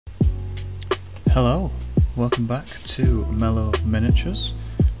Hello, welcome back to Mellow Miniatures.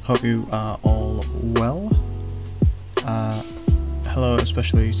 Hope you are all well. Hello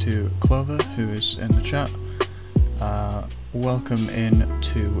especially to Clover, who is in the chat. Welcome in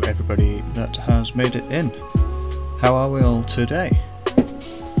to everybody that has made it in. How are we all today?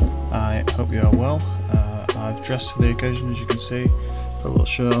 I hope you are well. I've dressed for the occasion, as you can see. Put a little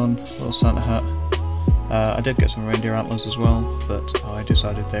shirt on, a little Santa hat. I did get some reindeer antlers as well, but I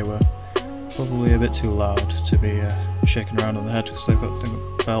decided they were probably a bit too loud to be shaken around on the head because they've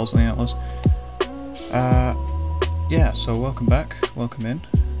got bells on the antlers. Yeah, so welcome back, welcome in.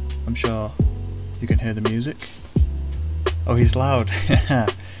 I'm sure you can hear the music. Oh, he's loud.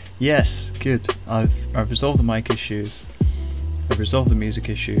 Yes, good. I've resolved the mic issues. I've resolved the music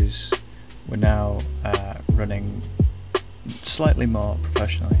issues. We're now running slightly more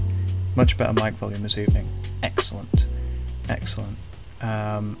professionally. Much better mic volume this evening. Excellent, excellent.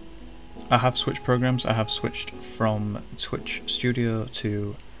 I have switched programs. I have switched from Twitch Studio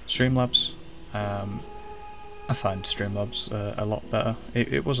to Streamlabs. I find Streamlabs a lot better.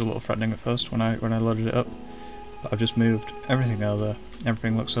 It was a little threatening at first when I loaded it up, but I've just moved everything over.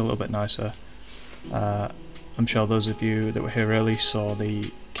 Everything looks a little bit nicer. I'm sure those of you that were here early saw the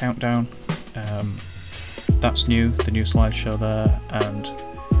countdown. That's new, the new slideshow there, and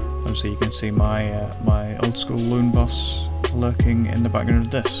obviously you can see my my old school loon boss lurking in the background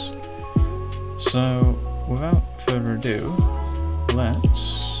of this. So without further ado,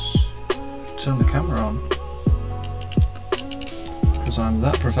 let's turn the camera on. Because I'm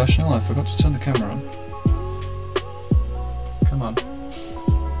that professional, I forgot to turn the camera on. Come on.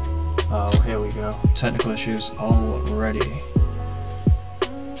 Oh, here we go. Technical issues already.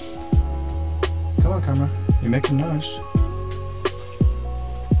 Come on, camera. You're making noise.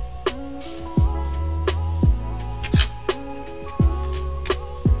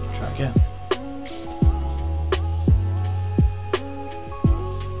 Try again.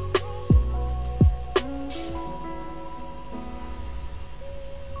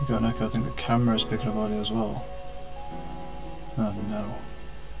 You got an echo. I think the camera is picking up audio as well. Oh no.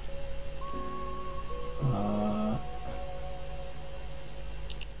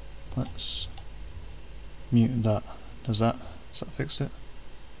 Let's mute that. Has that fixed it?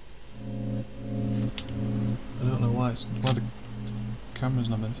 I don't know why the camera's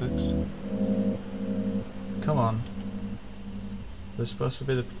not been fixed. Come on. This is supposed to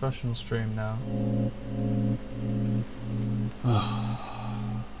be the professional stream now.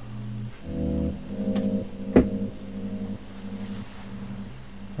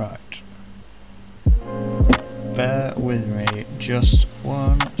 Right. Bear with me just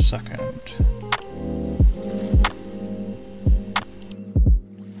 1 second.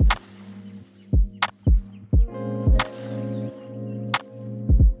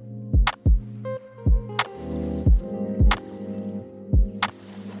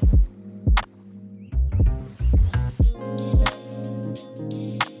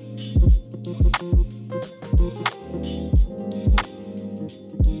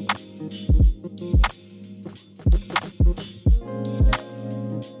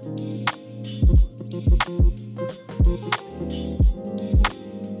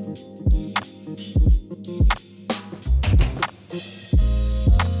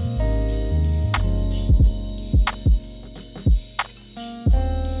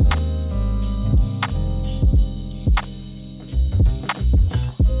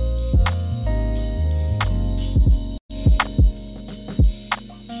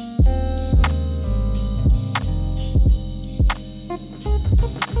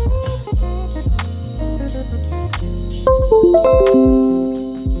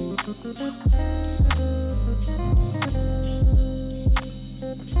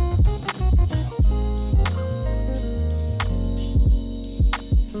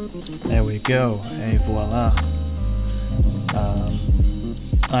 There we go, et voila.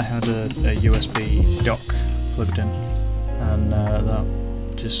 I had a USB dock plugged in and that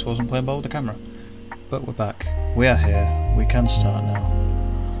just wasn't playing ball with the camera. But we're back, we are here, we can start now.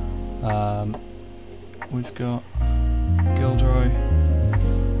 We've got Gilderoy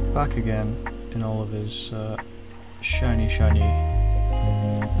back again in all of his shiny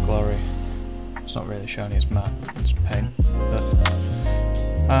glory. It's not really shiny, it's matte, it's paint, but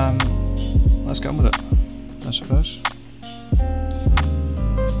let's get on with it, I suppose.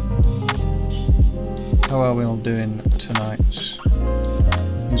 How are we all doing tonight?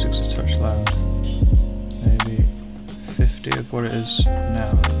 Music's a touch loud. Maybe 50 of what it is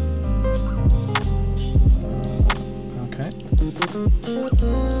now. Okay.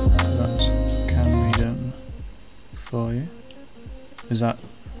 That can be done for you. Is that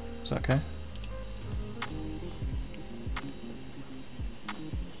okay?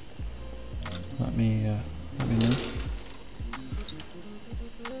 let me know.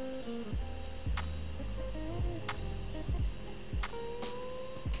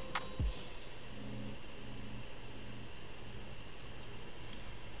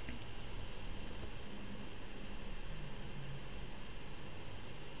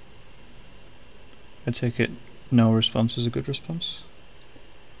 I take it no response is a good response?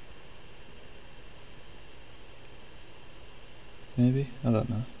 Maybe? I don't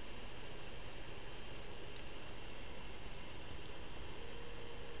know.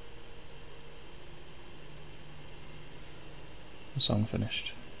 The song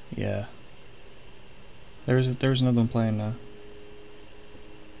finished. Yeah. There's another one playing now.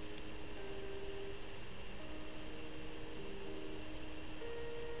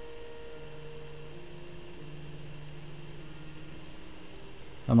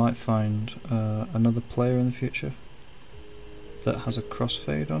 I might find another player in the future that has a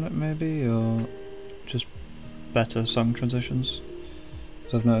crossfade on it maybe, or just better song transitions.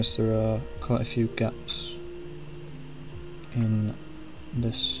 So I've noticed there are quite a few gaps in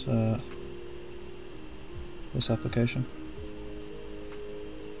this this application.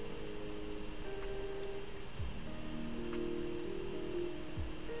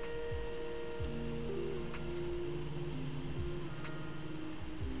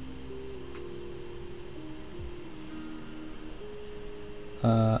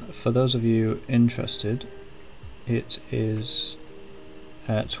 For those of you interested, it is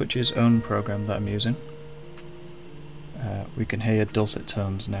Twitch's own program that I'm using. We can hear dulcet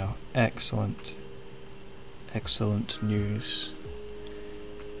tones now. Excellent, excellent news.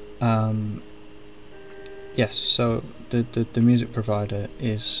 Yes, so the music provider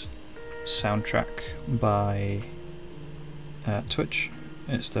is Soundtrack by Twitch.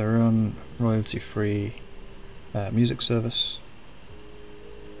 It's their own royalty-free music service,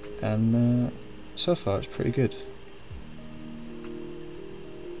 and so far it's pretty good.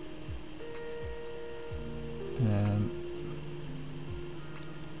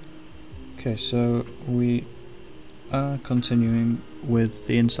 Okay, so we are continuing with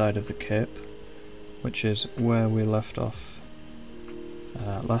the inside of the cape, which is where we left off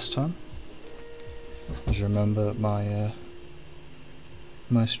last time. As you remember my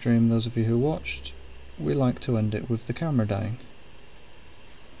my stream, those of you who watched, we like to end it with the camera dying.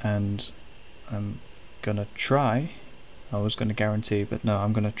 And I'm gonna try, I was gonna guarantee, but no,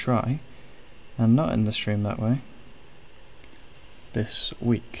 I'm gonna try and not end the stream that way this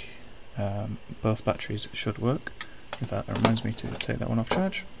week. Both batteries should work. In fact, that reminds me to take that one off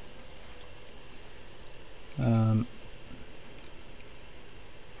charge.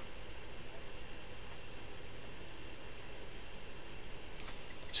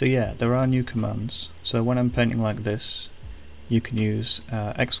 So yeah, there are new commands. So when I'm painting like this, you can use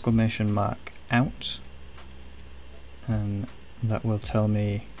exclamation mark out, and that will tell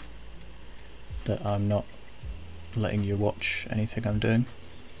me that I'm not letting you watch anything I'm doing.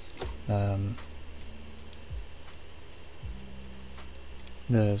 There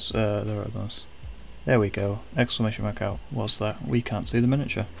are those. There we go. Exclamation mark out. What's that? We can't see the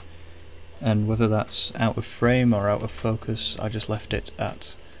miniature. And whether that's out of frame or out of focus, I just left it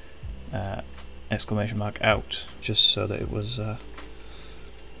at exclamation mark out, just so that it was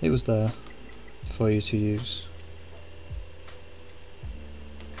there for you to use.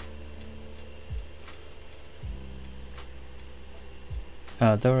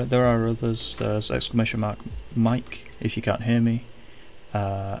 There are others. There's exclamation mark mic if you can't hear me,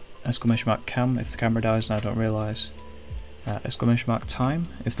 exclamation mark cam if the camera dies and I don't realise, exclamation mark time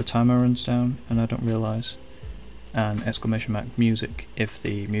if the timer runs down and I don't realise, and exclamation mark music if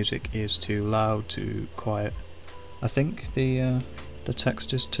the music is too loud, too quiet. I think the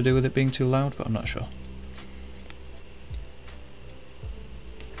text is to do with it being too loud, but I'm not sure.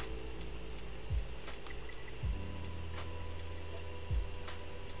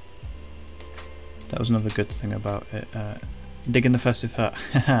 That was another good thing about it. Digging the festive hat.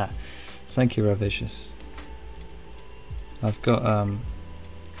 Haha. Thank you, Ravicious. I've got a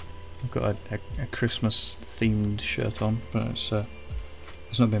Christmas themed shirt on, but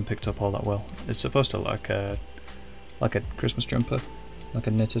it's not been picked up all that well. It's supposed to look like a Christmas jumper, like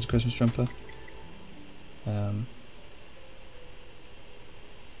a knitted Christmas jumper.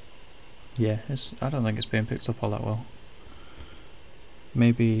 Yeah, I don't think it's being picked up all that well.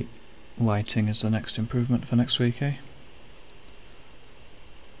 Maybe lighting is the next improvement for next week, eh?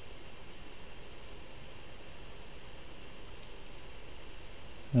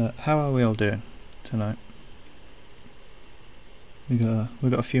 How are we all doing tonight? We got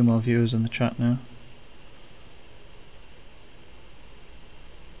a few more viewers in the chat now.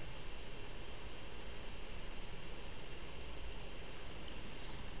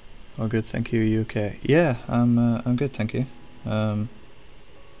 Oh, good, thank you. Are you okay? Yeah, I'm good, thank you. Been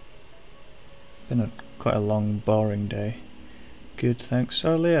quite a long, boring day. Good, thanks.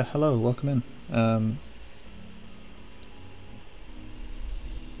 Oh, Leah, hello, welcome in.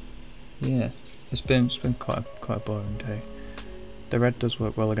 Yeah, it's been quite a boring day. The red does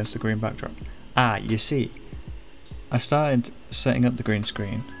work well against the green backdrop. Ah, you see, I started setting up the green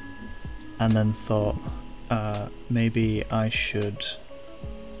screen, and then thought maybe I should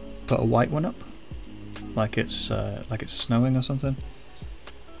put a white one up, like it's snowing or something.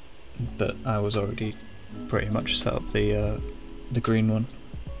 But I was already pretty much set up the green one,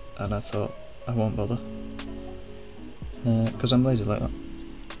 and I thought I won't bother because I'm lazy like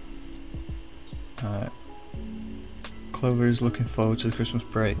that. Clover is looking forward to the Christmas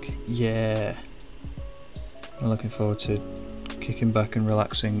break. Yeah, I'm looking forward to kicking back and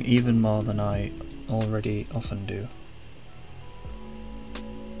relaxing even more than I already often do.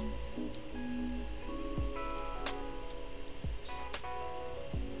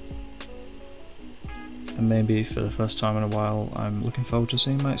 And maybe for the first time in a while I'm looking forward to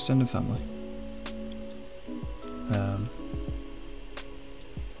seeing my extended family.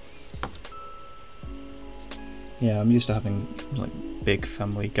 Yeah, I'm used to having like big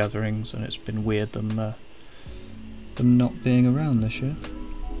family gatherings, and it's been weird them not being around this year.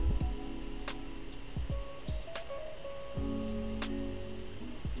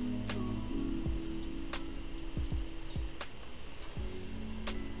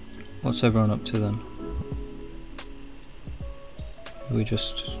 What's everyone up to then? Are we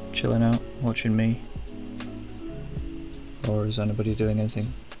just chilling out, watching me? Or is anybody doing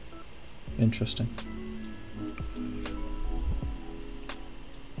anything interesting?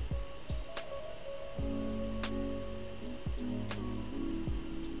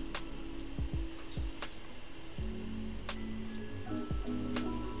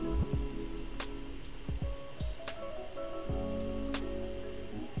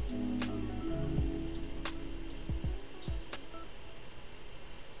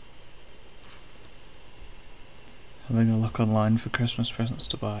 Having a look online for Christmas presents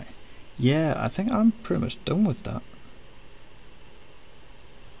to buy. Yeah, I think I'm pretty much done with that.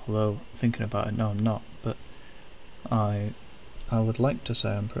 Although, thinking about it, no I'm not, but I would like to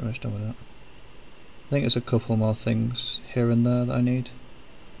say I'm pretty much done with it. I think there's a couple more things here and there that I need.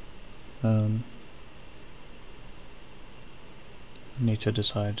 I need to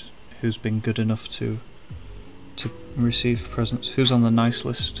decide who's been good enough to receive presents, who's on the nice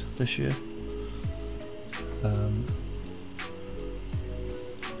list this year.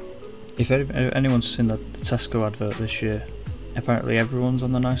 If anyone's seen the Tesco advert this year, apparently everyone's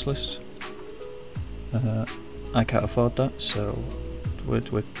on the nice list. I can't afford that, so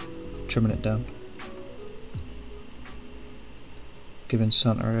we're trimming it down. Giving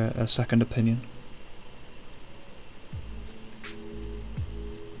Santa a second opinion.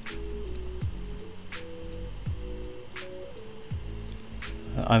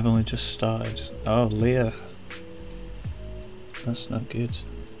 I've only just started. Oh, Leah. That's not good.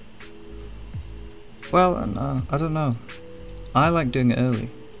 Well, I don't know. I like doing it early,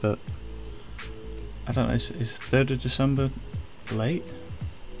 but I don't know, is 3rd of December late?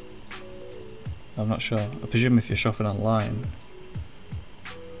 I'm not sure. I presume if you're shopping online,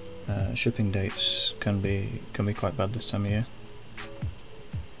 shipping dates can be quite bad this time of year.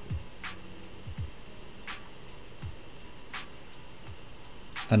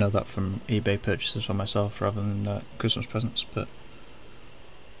 I know that from eBay purchases for myself rather than Christmas presents, but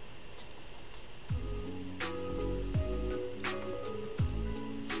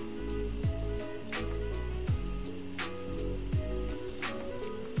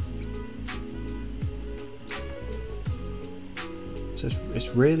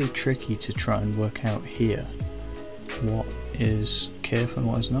it's really tricky to try and work out here what is cape and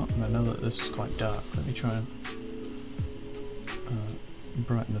what is not, and I know that this is quite dark. Let me try and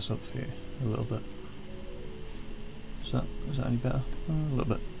brighten this up for you a little bit. Is that any better? A little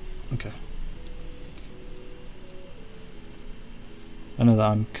bit. Okay. I know that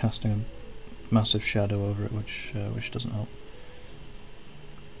I'm casting a massive shadow over it, which doesn't help.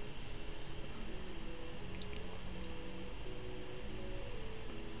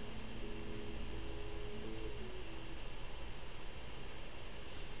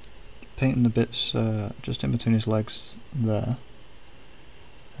 Painting the bits just in between his legs there,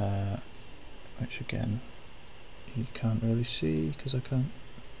 which again you can't really see because I can't.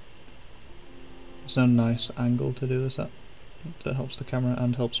 There's no nice angle to do this at that helps the camera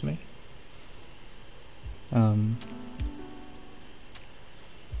and helps me.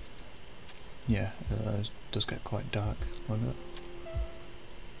 Yeah, it does get quite dark like that.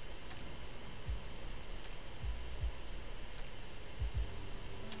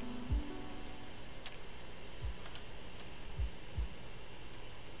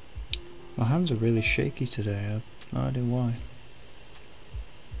 My hands are really shaky today, I have no idea why.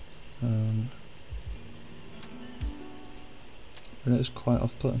 But it is quite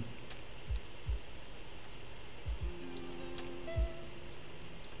off-putting.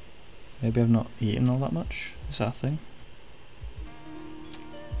 Maybe I've not eaten all that much? Is that a thing?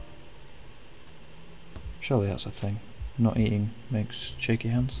 Surely that's a thing. Not eating makes shaky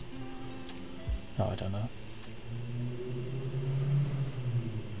hands? Oh, I don't know.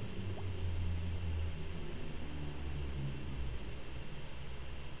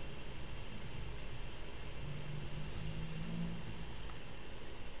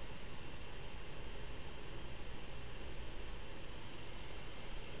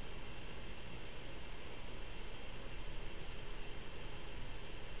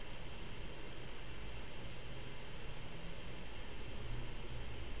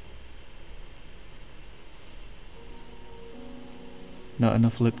 Not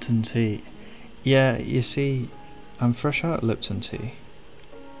enough Lipton tea. Yeah, you see, I'm fresh out of Lipton tea.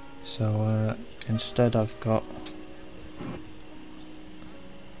 So instead I've got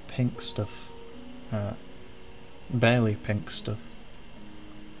pink stuff. Barely pink stuff.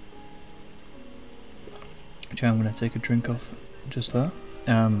 Which I'm going to take a drink of just there.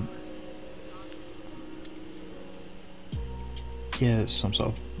 Yeah, it's some sort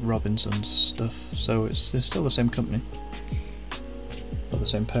of Robinson's stuff. So it's still the same company. Or the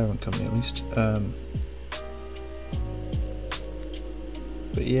same parent company at least.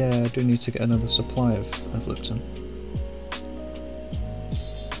 But yeah, I do need to get another supply of Lipton.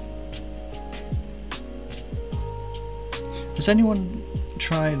 Has anyone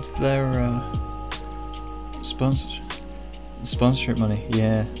tried their sponsorship money?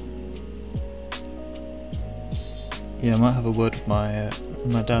 Yeah. Yeah, I might have a word with my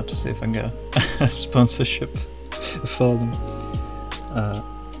my dad to see if I can get a sponsorship for them.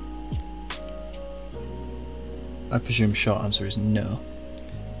 I presume short answer is no.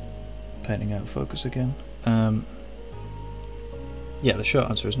 Painting out focus again. Yeah, the short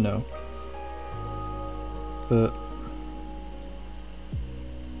answer is no. But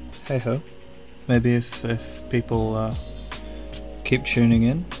hey ho, maybe if people keep tuning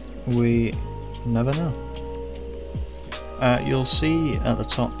in, we never know. You'll see at the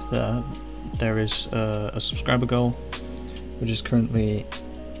top there is a subscriber goal, which is currently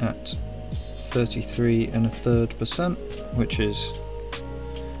at 33.33%, which is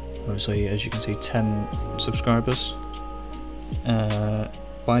obviously, as you can see, 10 subscribers.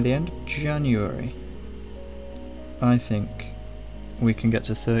 By the end of January, I think we can get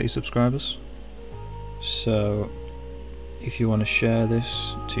to 30 subscribers. So if you want to share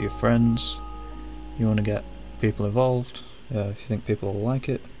this to your friends, you want to get people involved, if you think people will like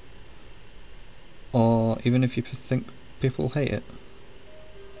it, or even if you think people hate it,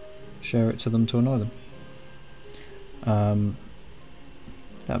 share it to them to annoy them.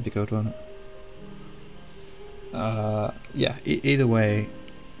 That'd be good, wouldn't it? Yeah, either way,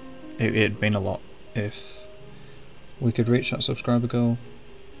 it'd mean a lot if we could reach that subscriber goal.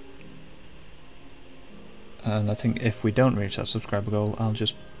 And I think if we don't reach that subscriber goal, I'll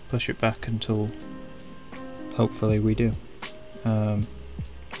just push it back until hopefully we do.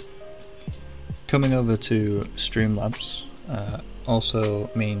 Coming over to Streamlabs also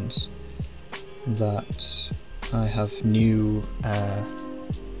means that I have new I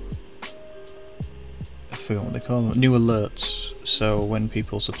forget what they call them, new alerts. So when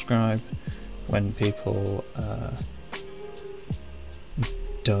people subscribe, when people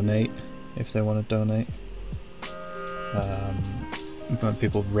donate, if they want to donate, when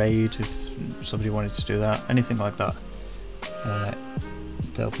people raid, if somebody wanted to do that, anything like that,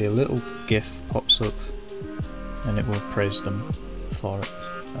 there'll be a little GIF pops up and it will praise them for it.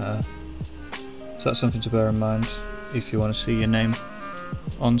 So that's something to bear in mind. If you want to see your name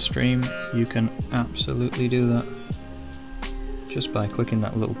on stream, you can absolutely do that just by clicking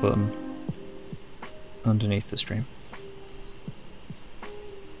that little button underneath the stream.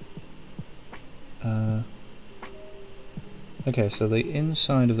 Okay, so the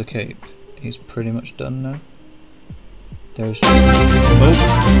inside of the cape is pretty much done now. There's just...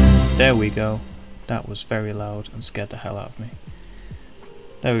 Oh, there we go. That was very loud and scared the hell out of me.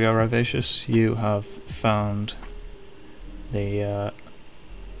 There we go, Rivacious. You have found the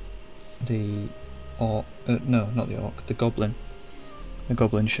orc. No, not the orc. The goblin. The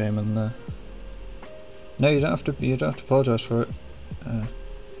goblin shaman there. No, you don't have to. You don't have to apologise for it,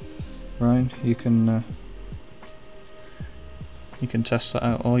 Ryan. You can test that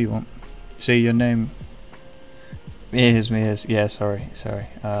out all you want. See your name. Mears. Yeah, sorry.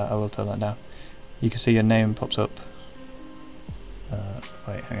 I will turn that down. You can see your name pops up.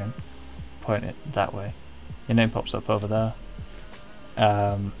 Wait, hang on. point it that way. Your name pops up over there,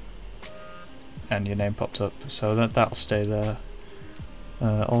 and your name pops up, so that'll stay there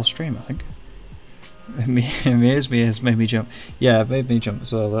all stream, I think. It made me jump. Yeah, it made me jump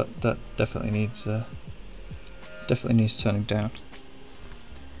as well. That definitely needs turning down.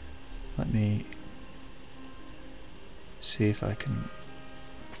 Let me see if I can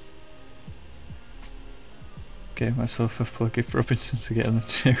get myself a plugin for Robinson to get them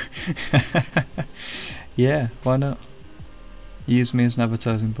too. Yeah, why not? Use me as an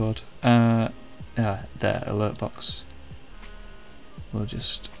advertising board. There, alert box. We'll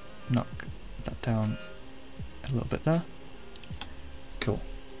just knock that down a little bit there. Cool.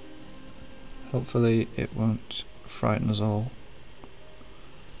 Hopefully it won't frighten us all.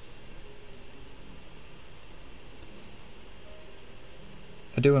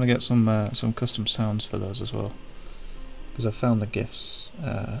 I do want to get some custom sounds for those as well, because I found the GIFs.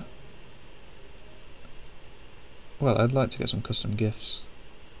 Well, I'd like to get some custom GIFs.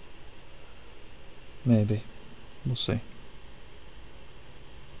 Maybe. We'll see.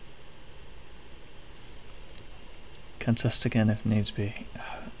 Can test again if needs be.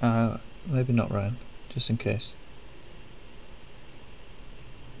 Maybe not, Ryan, just in case.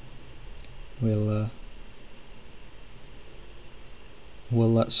 We'll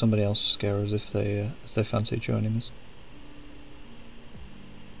let somebody else scare us if they fancy joining us.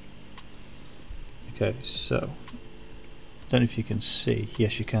 Okay, so I don't know if you can see.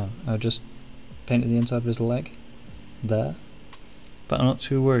 Yes, you can. I just painted the inside of his leg there, but I'm not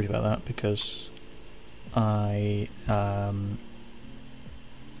too worried about that because I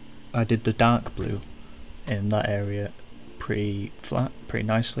did the dark blue in that area pretty flat, pretty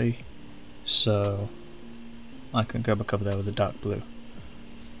nicely, so I can go back over there with the dark blue.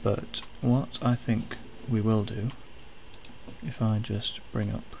 But what I think we will do, if I just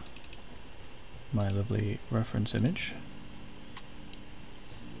bring up my lovely reference image,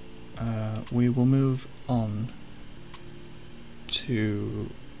 we will move on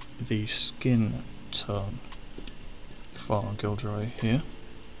to the skin tone for Gilderoy here.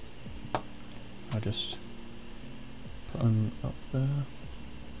 I just put him up there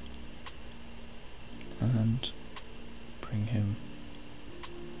and bring him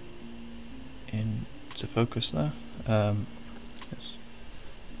in to focus there. Yes.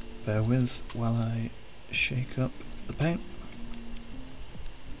 Bear with while I shake up the paint.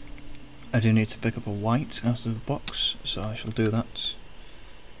 I do need to pick up a white out of the box, so I shall do that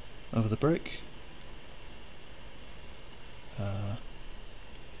over the break.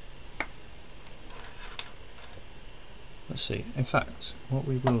 Let's see. In fact, what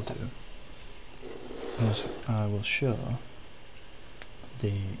we will do is I will show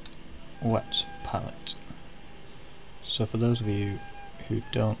the wet palette. So for those of you who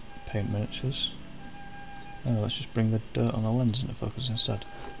don't paint miniatures, let's just bring the dirt on the lens into focus instead.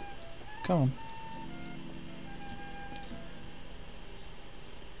 Come on.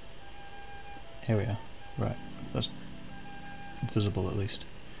 Here we are. Right, that's visible at least.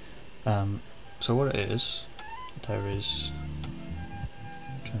 So what it is, there is,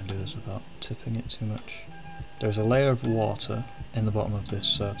 I'm trying to do this without tipping it too much. There's a layer of water in the bottom of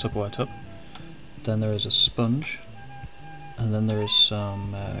this Tupperware tub. Then there is a sponge, and then there is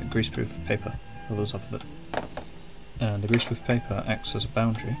some greaseproof paper over the top of it. And the greaseproof paper acts as a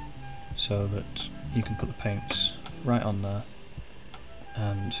boundary, so that you can put the paints right on there,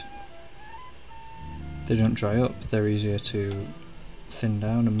 and they don't dry up. They're easier to thin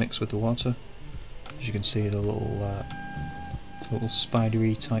down and mix with the water. As you can see, the little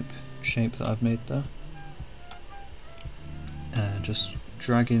spidery type shape that I've made there. And just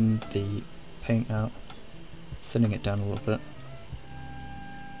dragging the paint out, thinning it down a little bit.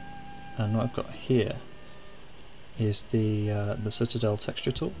 And what I've got here is the Citadel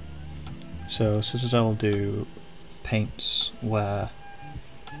texture tool. So Citadel do paints where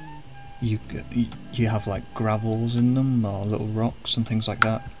you have like gravels in them or little rocks and things like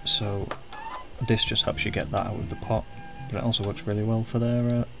that. So this just helps you get that out of the pot, but it also works really well for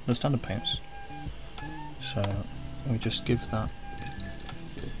their standard paints. So we just give that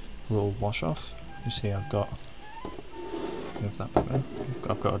a little wash off. You see, I've got move that bit there.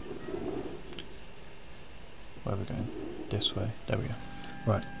 I've got a, where are we going? This way. There we go.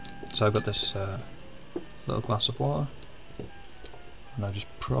 Right. So I've got this little glass of water, and I just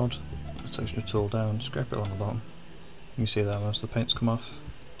prod the texture tool down, scrape it along the bottom. You can see there once the paint's come off,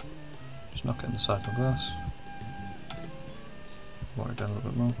 just knock it in the side of the glass, water it down a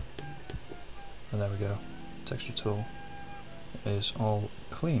little bit more, and there we go. Texture tool is all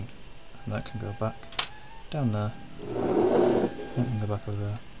clean, and that can go back down there, that can go back over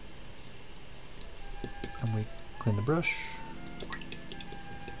there, and we clean the brush,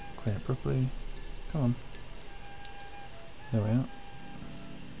 clean it properly. Come on. There we are.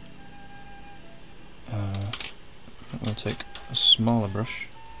 I'm going to take a smaller brush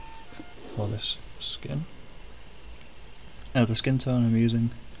for this skin. The skin tone I'm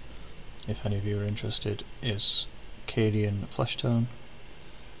using, if any of you are interested, is Cadian Flesh Tone.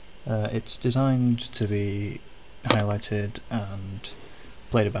 It's designed to be highlighted and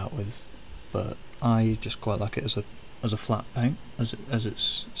played about with, but I just quite like it as a flat paint, as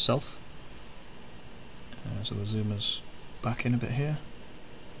its self. So we'll zoom us back in a bit here.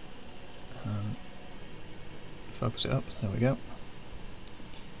 Focus it up, there we go.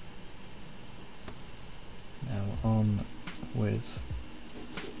 Now we're on with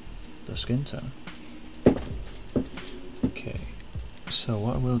the skin tone. Okay, so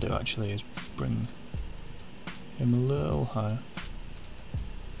what I will do actually is bring him a little higher,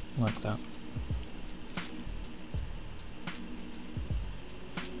 like that.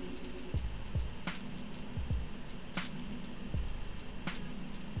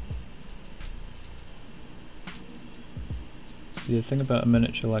 The thing about a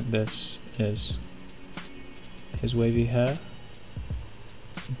miniature like this is his wavy hair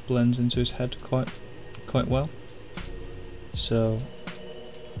blends into his head quite well. So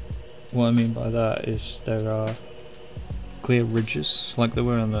what I mean by that is there are clear ridges, like there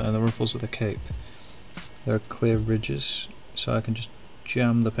were on the ruffles of the cape. There are clear ridges, so I can just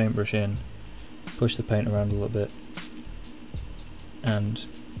jam the paintbrush in, push the paint around a little bit, and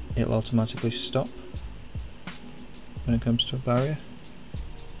it'll automatically stop when it comes to a barrier.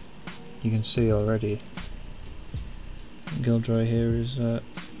 You can see already Gilderoy here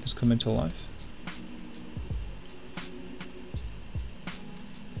is coming to life.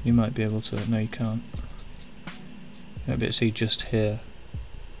 You might be able to, no you can't. You might be able to see just here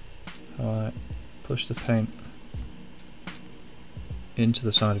how I push the paint into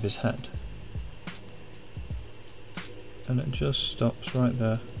the side of his head, and it just stops right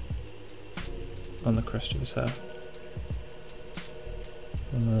there on the crest of his hair,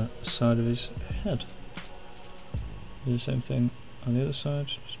 on the side of his head. Do the same thing on the other side,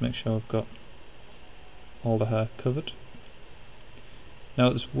 just make sure I've got all the hair covered. Now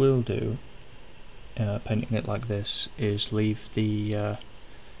what this will do, painting it like this, is leave the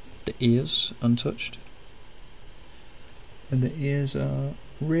ears untouched. And the ears are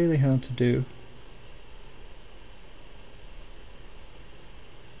really hard to do.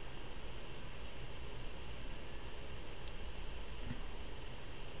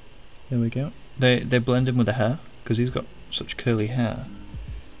 There we go. They blend in with the hair, because he's got such curly hair.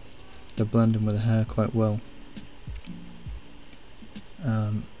 They blend in with the hair quite well.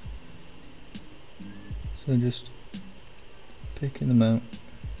 So just picking them out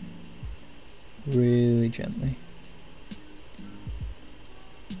really gently.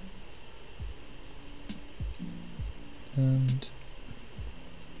 And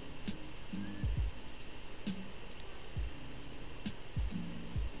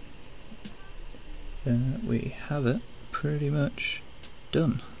there we have it, pretty much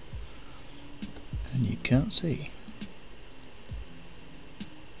done. And you can't see.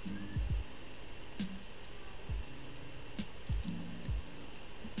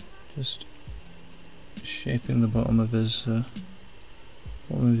 Just shaping the bottom of his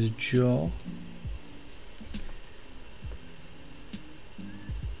jaw.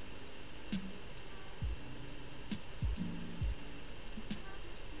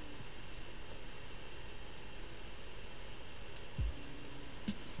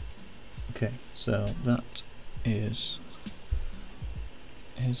 Okay, so that is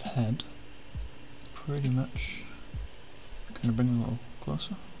his head, pretty much. Can I bring it a little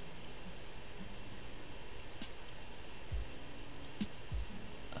closer?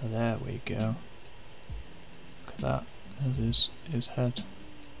 There we go. Look at that. There's his head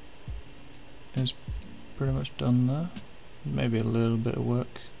is pretty much done there. Maybe a little bit of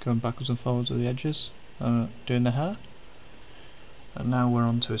work going backwards and forwards with the edges, doing the hair. And now we're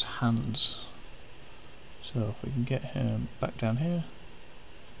on to his hands. So if we can get him back down here,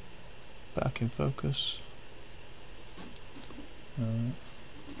 back in focus.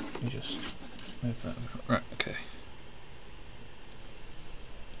 Let me just move that. Right, okay.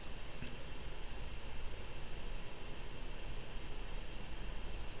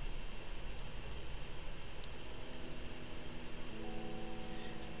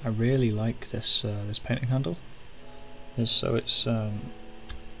 I really like this this painting handle. So it's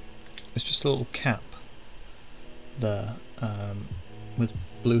just a little cap there with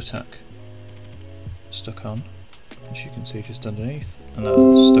blue tack stuck on, which you can see just underneath, and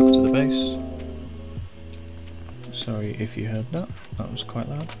that's stuck to the base. Sorry if you heard that. That was quite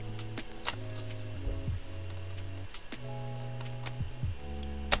loud.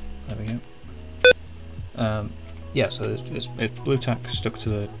 There we go. Yeah, so it's blue tack stuck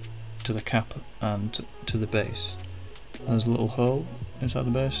to the cap and to the base. And there's a little hole inside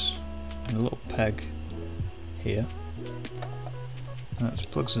the base and a little peg here. And that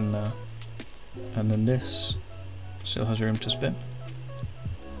just plugs in there. And then this still has room to spin.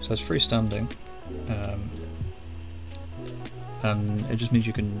 So it's freestanding. And it just means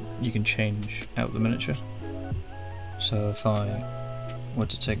you can change out the miniature. So if I were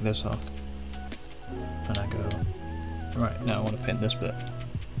to take this off and I go, right, now I want to paint this bit,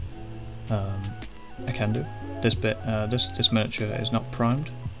 I can do. This bit, this miniature is not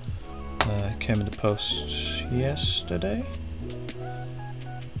primed. Came in the post yesterday.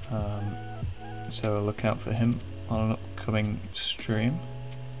 So look out for him on an upcoming stream.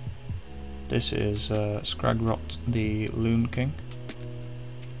 This is Scragrot the Loon King,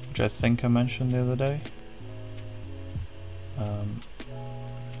 which I think I mentioned the other day.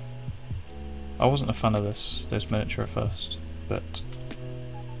 I wasn't a fan of this miniature at first, but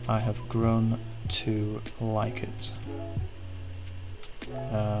I have grown to like it.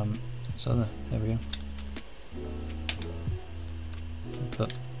 So there we go.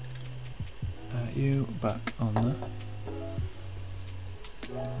 Put you back on there.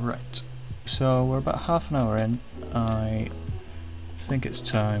 Right. So we're about half an hour in. I think it's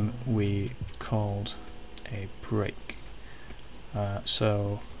time we called a break.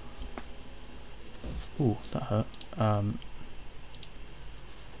 Ooh, that hurt.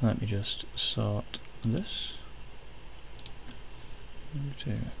 Let me just sort this.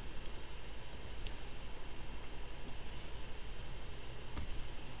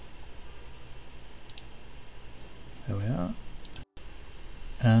 There we are.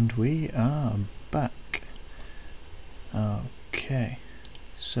 And we are back. Okay.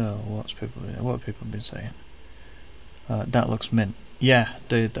 So what have people been saying? That looks mint. Yeah,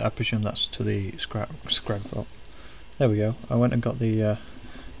 I presume that's to the Scragrot. There we go. I went and got the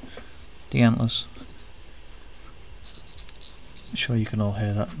antlers. I'm sure you can all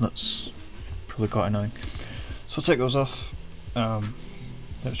hear that. That's probably quite annoying. So I'll take those off.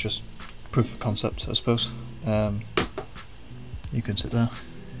 That's just proof of concept, I suppose. You can sit there.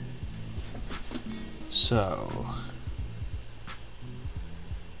 So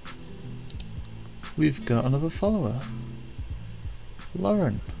we've got another follower.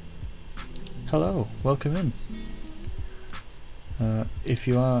 Lauren. Hello, welcome in. If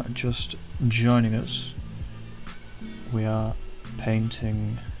you are just joining us, we are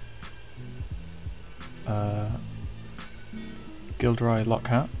painting GILDEROY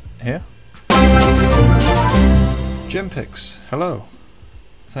LOCKHART here. Jimpix, hello.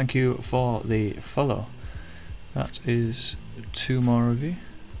 Thank you for the follow. That is 2 more of you.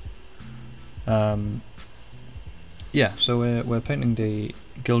 Yeah, so we're painting the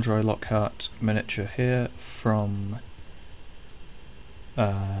GILDEROY LOCKHART miniature here from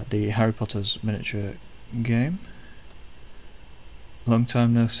the Harry Potter's miniature game. Long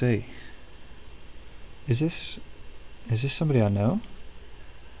time no see. Is this somebody I know?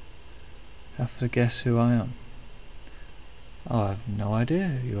 Have to guess who I am. Oh, I have no idea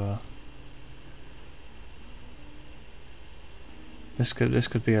who you are. This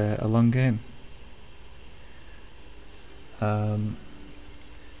could be a long game.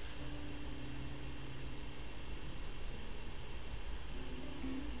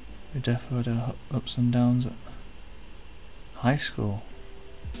 We definitely had our ups and downs at high school.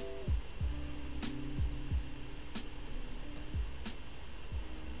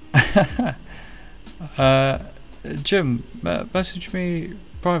 Jim, message me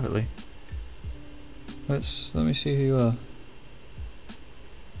privately. Let me see who you are.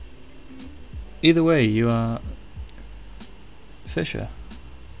 Either way, you are Fisher.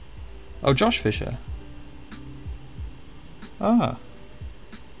 Oh, Josh Fisher. Ah.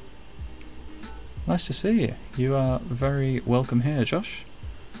 Nice to see you. You are very welcome here, Josh.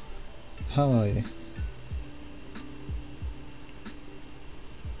 How are you?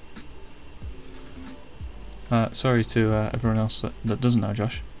 Sorry to everyone else that doesn't know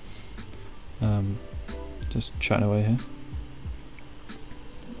Josh. Just chatting away here.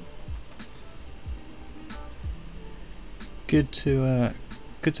 Good to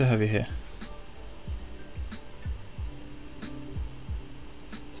have you here.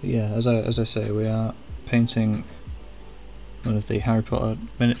 So yeah, as I say, we are painting one of the Harry Potter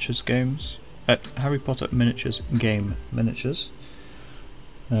miniatures games. Harry Potter miniatures game miniatures.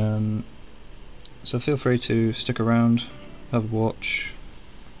 So feel free to stick around, have a watch,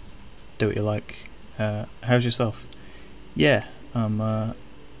 do what you like. How's yourself? Yeah, I'm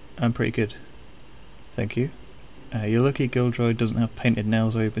pretty good. Thank you. You're lucky Gilderoy doesn't have painted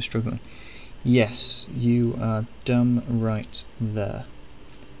nails or you'd be struggling. Yes, you are damn right there.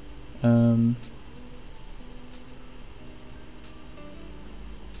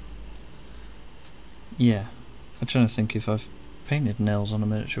 Yeah, I'm trying to think if I've painted nails on a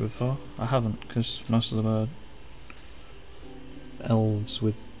miniature before. I haven't, because most of them are elves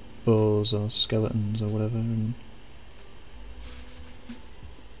with bows or skeletons or whatever. And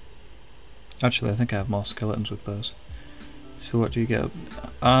actually, I think I have more skeletons with bows. So what do you get?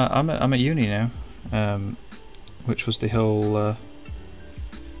 I'm at uni now, which was the whole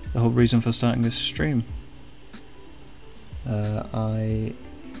reason for starting this stream. I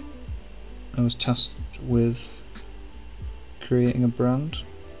was tasked with creating a brand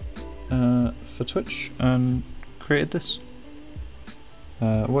for Twitch and created this.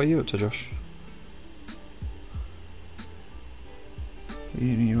 What are you up to, Josh?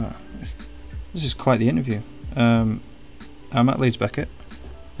 You are. This is quite the interview. I'm at Leeds Beckett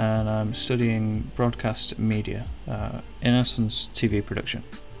and I'm studying broadcast media, in essence TV production,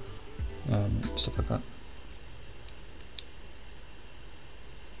 stuff like that.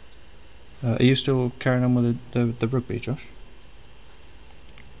 Are you still carrying on with the rugby, Josh?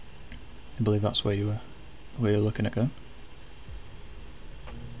 I believe that's where you're looking at going.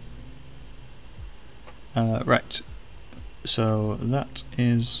 Right, so that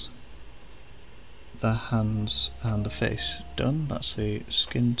is the hands and the face done. That's the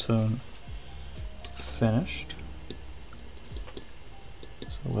skin tone finished. So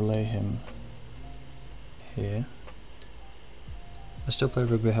we'll lay him here. I still play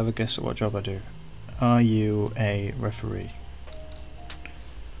rugby. Have a guess at what job I do. Are you a referee?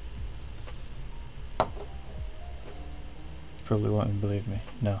 Probably won't even believe me.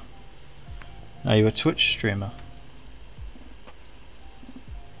 No. Are you a Twitch streamer?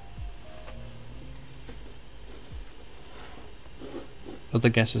 Other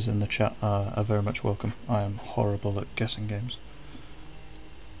guesses in the chat are very much welcome. I am horrible at guessing games.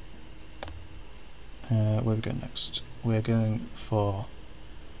 Where are we going next? We're going for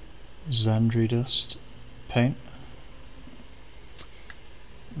Xandri Dust paint.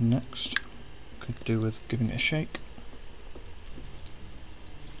 Next, could do with giving it a shake.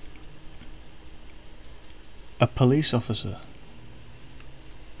 A police officer.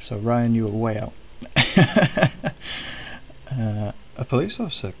 So Ryan, you were way out. A police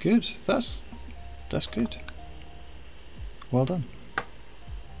officer, good. That's good. Well done.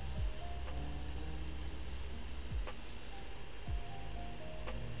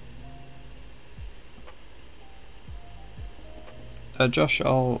 Josh,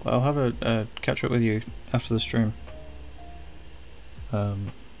 I'll have a catch up with you after the stream. We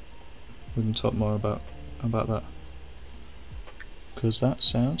can talk more about that, because that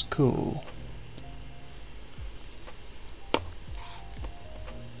sounds cool.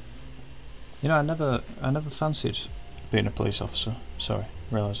 You know, I never fancied being a police officer. Sorry,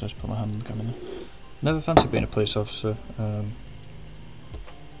 realised I just put my hand on the camera there. Never fancied being a police officer. I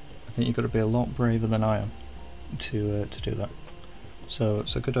think you've got to be a lot braver than I am to do that. So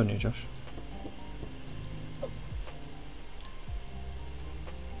good on you, Josh.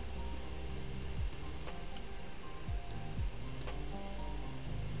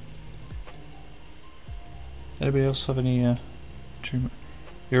 Anybody else have any stream?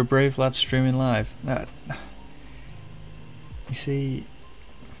 You're a brave lad streaming live. You see,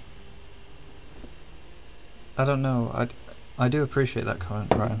 I don't know. I do appreciate that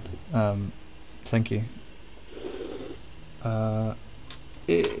comment, Ryan. Thank you.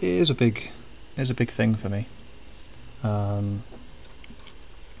 It is a big thing for me. But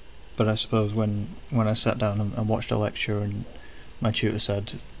I suppose when I sat down and watched a lecture and my tutor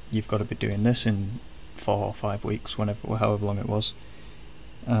said you've got to be doing this in 4 or 5 weeks, however long it was.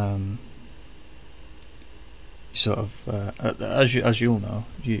 Sort of, as you'll know,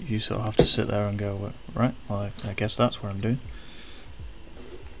 you sort of have to sit there and go, well, right, well, I guess that's what I'm doing.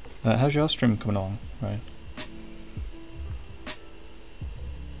 How's your stream coming along, right?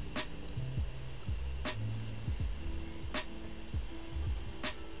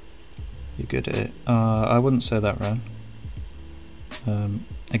 You're good at it. I wouldn't say that, Ryan.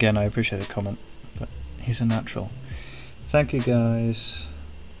 Again, I appreciate the comment, but he's a natural. Thank you, guys.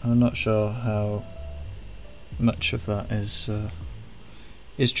 I'm not sure how much of that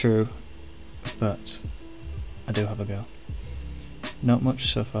is true, but I do have a go. Not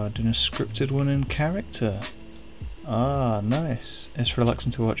much so far. Doing a scripted one in character. Ah, nice. It's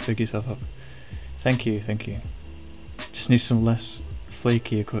relaxing to watch. Big yourself up. Thank you, thank you. Just need some less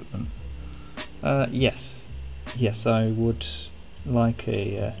flaky equipment. Yes. Yes, I would like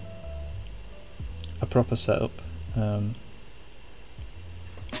a proper setup.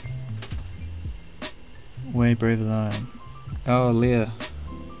 Way braver than I am. Oh, Leah.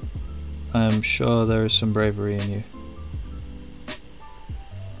 I'm sure there is some bravery in you.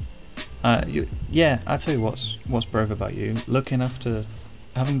 Yeah, I tell you what's brave about you. Looking after,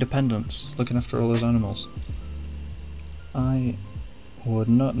 having dependents, looking after all those animals. I would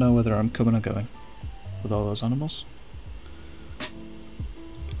not know whether I'm coming or going with all those animals.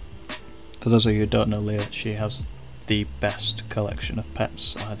 For those of you who don't know Leah, she has the best collection of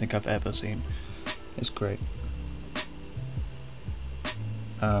pets I think I've ever seen. It's great.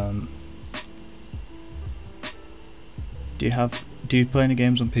 Do you play any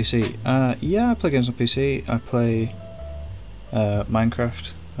games on PC? Yeah, I play games on PC. I play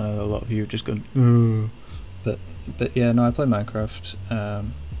Minecraft. I know a lot of you have just gone, but yeah, no, I play Minecraft.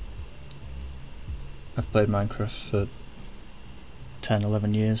 I've played Minecraft for 10,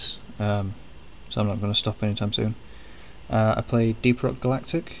 11 years, so I'm not going to stop anytime soon. I play Deep Rock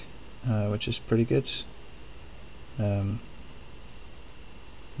Galactic, which is pretty good.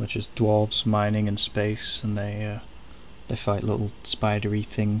 Which is dwarves mining in space, and they fight little spidery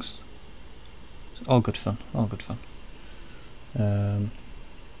things. All good fun. All good fun.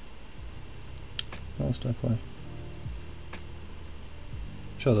 What else do I play?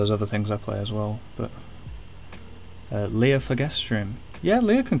 Sure, there's other things I play as well, but Leah for guest stream. Yeah,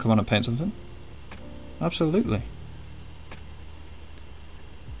 Leah can come on and paint something. Absolutely.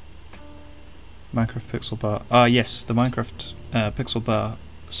 Minecraft Pixel Bar. Ah, yes, the Minecraft Pixel Bar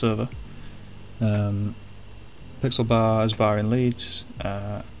server. Pixel Bar is a bar in Leeds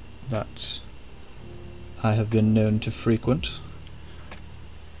that I have been known to frequent.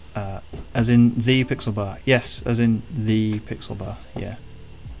 As in the Pixel Bar. Yes, as in the Pixel Bar, yeah.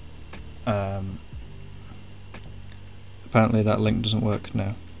 Apparently that link doesn't work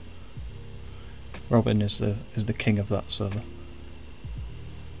now. Robin is the king of that server.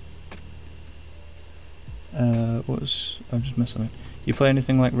 I've just missed something. You play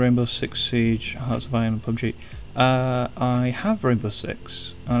anything like Rainbow Six Siege, Hearts of Iron, and PUBG? I have Rainbow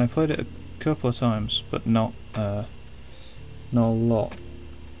Six, and I played it a couple of times, but not a lot.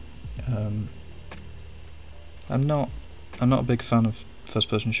 I'm not a big fan of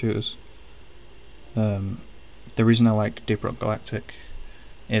first-person shooters. The reason I like Deep Rock Galactic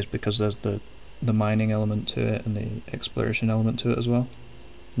is because there's the mining element to it and the exploration element to it as well.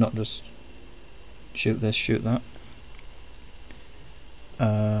 Not just shoot this, shoot that.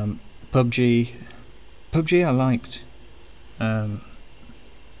 PUBG I liked. I'm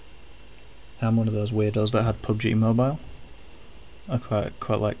one of those weirdos that had PUBG Mobile. I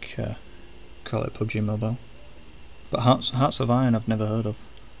quite like PUBG Mobile. But Hearts of Iron I've never heard of.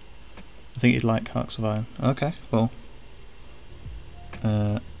 I think you'd like Hearts of Iron. Okay, well,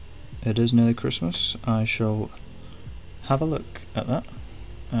 it is nearly Christmas. I shall have a look at that.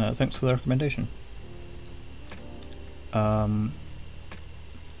 Thanks for the recommendation. I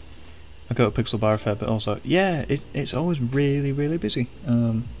go to Pixel Bar a fair bit also. Yeah, it's always really, really busy.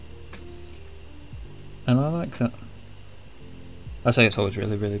 And I like that. I say it's always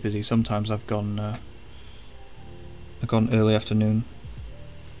really, really busy. Sometimes I've gone early afternoon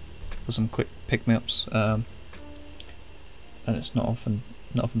for some quick pick-me-ups, and it's not often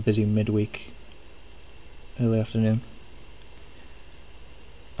busy midweek, early afternoon.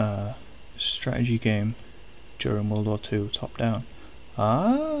 Strategy game during World War II, top down.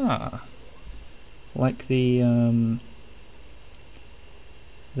 Ah, like the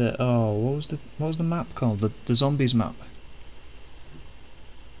what was the map called? The zombies map.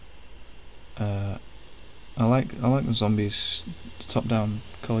 I like the zombies, the top down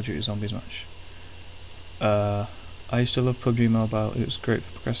Call of Duty zombies match. I used to love PUBG Mobile. It was great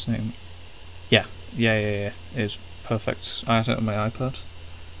for procrastinating. Yeah. It was perfect. I had it on my iPad,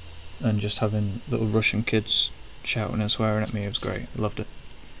 and just having little Russian kids shouting and swearing at me, it was great. I loved it.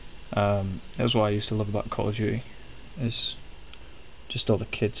 That was what I used to love about Call of Duty, is just all the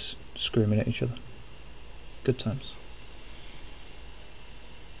kids screaming at each other. Good times.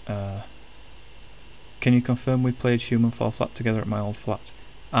 Can you confirm we played Human Fall Flat together at my old flat?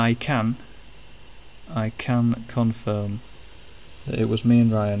 I can confirm that it was me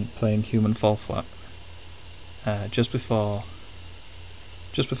and Ryan playing Human Fall Flat just before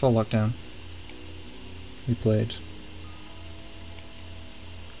lockdown. We played,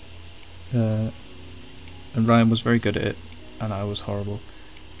 and Ryan was very good at it, and I was horrible.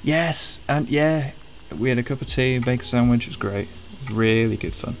 Yes, and yeah, we had a cup of tea, bacon sandwich. It was great. It was really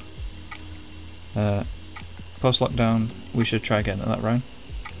good fun. Post lockdown, we should try again at that, Ryan.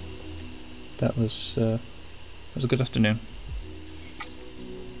 That was a good afternoon.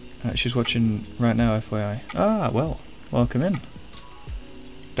 She's watching right now, FYI. Ah, well, welcome in.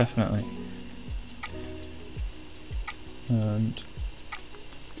 Definitely. And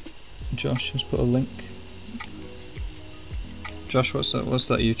Josh has put a link. Josh, what's that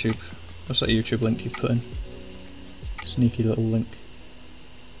YouTube? What's that YouTube link you've put in? Sneaky little link.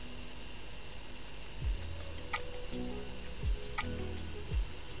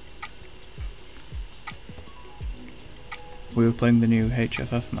 We were playing the new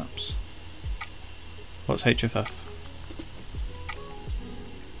HFF maps. What's HFF?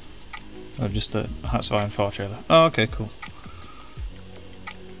 Oh, just the Hearts of Iron 4 trailer. Oh, okay, cool.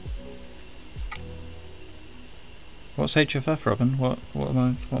 What's HFF, Robin? What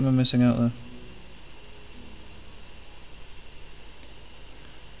am I missing out there?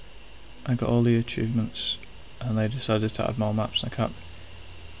 I got all the achievements, and they decided to add more maps. And I can't.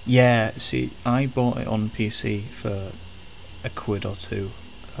 Yeah, see, I bought it on PC for £1 or £2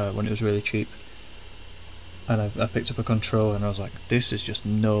 when it was really cheap, and I picked up a controller and I was like, this is just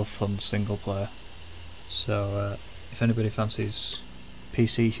no fun single player. So if anybody fancies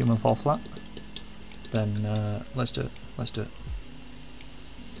PC Human Fall Flat, then let's do it.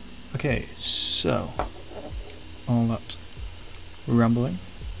 Okay, so all that rambling,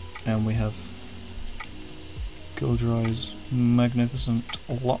 and we have Gilderoy's magnificent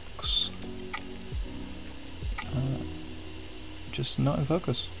locks. Just not in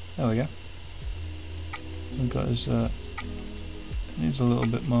focus. There we go. We've got his, needs a little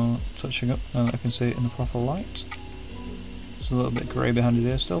bit more touching up now that I can see it in the proper light. It's a little bit grey behind his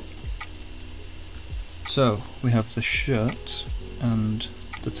ear still. So, we have the shirt and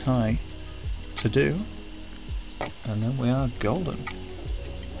the tie to do, and then we are golden.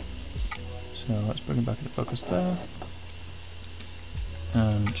 So let's bring it back into focus there,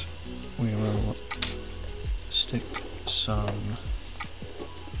 and we will stick some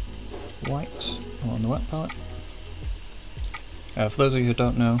white on the wet palette. For those of you who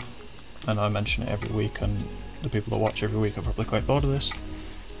don't know, and I mention it every week, and the people that watch every week are probably quite bored of this,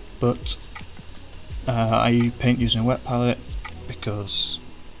 but I paint using a wet palette because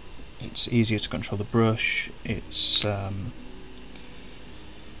it's easier to control the brush. It's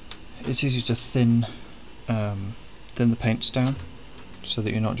easier to thin the paints down, so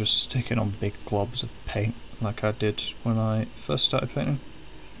that you're not just sticking on big globs of paint like I did when I first started painting.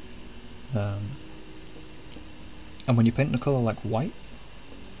 And when you paint in a colour like white,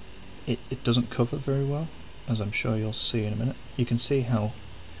 it doesn't cover very well, as I'm sure you'll see in a minute. You can see how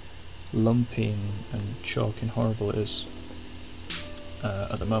lumpy and chalky and horrible it is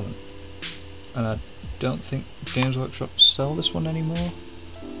at the moment. And I don't think Games Workshop sell this one anymore.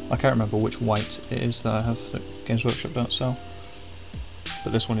 I can't remember which white it is that I have that Games Workshop don't sell,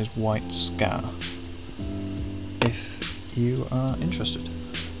 but this one is white scar, if you are interested.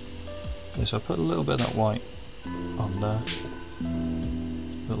 Okay, so I put a little bit of that white on there.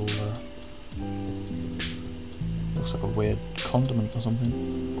 Little looks like a weird condiment or something.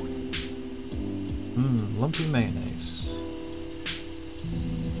 Lumpy mayonnaise.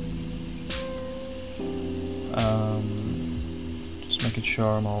 Just making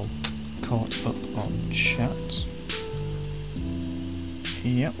sure I'm all caught up on chat.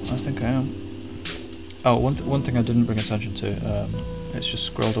 Yep, I think I am. Oh, one thing I didn't bring attention to, it's just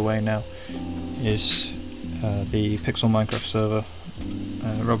scrolled away now, is the Pixel Minecraft server.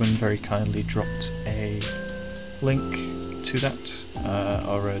 Robin very kindly dropped a link to that,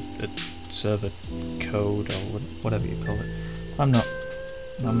 or a server code, or whatever you call it. I'm not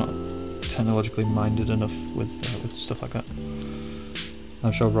technologically minded enough with stuff like that.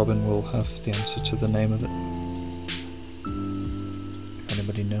 I'm sure Robin will have the answer to the name of it, if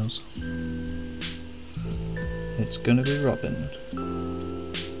anybody knows. It's gonna be Robin.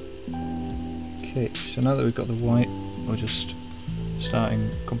 Okay, so now that we've got the white, we're just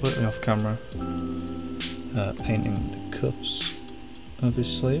starting completely off camera, painting the cuffs of his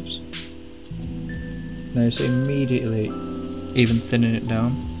sleeves. Now you see immediately, even thinning it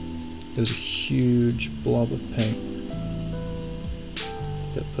down, there's a huge blob of paint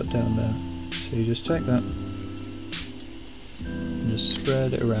that put down there. So you just take that and just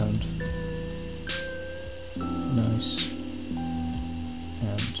spread it around, nice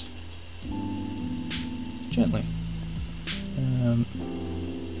and gently.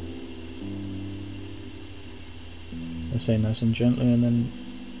 I say nice and gently, and then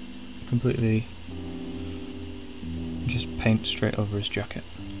completely just paint straight over his jacket.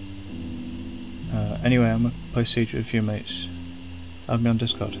 Anyway, I'm gonna play Siege with a few mates. Add me on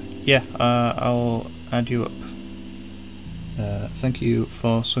Discord. Yeah, I'll add you up. Thank you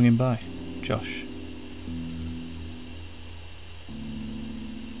for swinging by. Josh.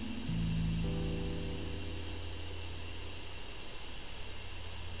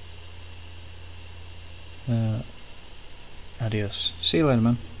 Adios. See you later,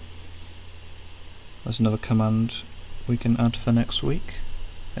 man. There's another command we can add for next week.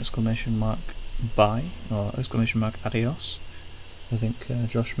 Exclamation mark bye, or exclamation mark adios. I think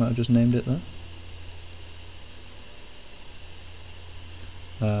Josh might have just named it there.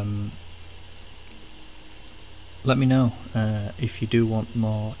 Let me know if you do want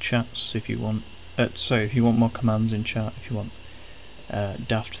more chats, if you want if you want more commands in chat, if you want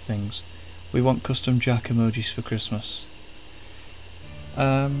daft things. We want custom Jack emojis for Christmas.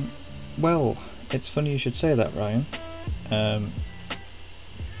 Well, it's funny you should say that, Ryan,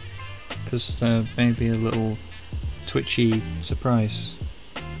 because there may be a little twitchy surprise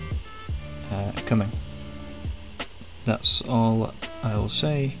coming. That's all I will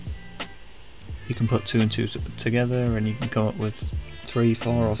say. You can put 2 and 2 together and you can come up with 3,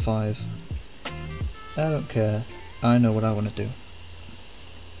 4 or 5. I don't care, I know what I want to do.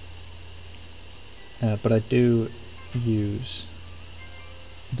 But I do use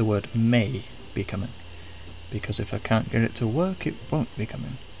the word may be coming, because if I can't get it to work, it won't be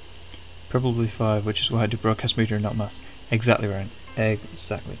coming. Probably 5, which is why I do broadcast media and not maths. Exactly, Ryan.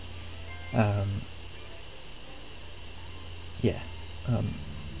 Exactly. Yeah.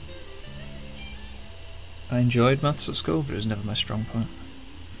 I enjoyed maths at school, but it was never my strong point.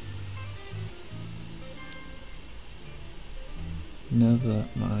 Never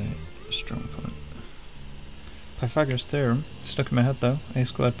my strong point. Pythagoras theorem stuck in my head though. A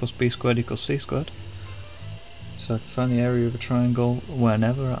squared plus b squared equals c squared. So I can find the area of a triangle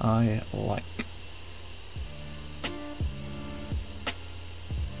whenever I like.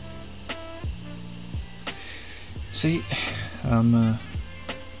 See, I'm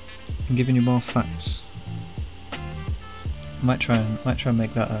giving you more facts. Might try and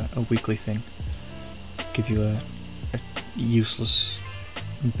make that a weekly thing. Give you a useless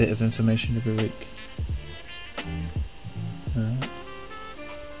bit of information every week.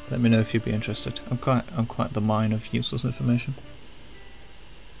 Let me know if you'd be interested. I'm quite the mine of useless information.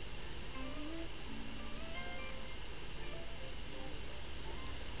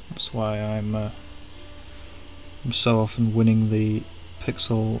 That's why I'm so often winning the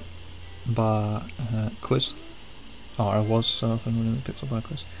pixel bar quiz. Or I was so often winning the pixel bar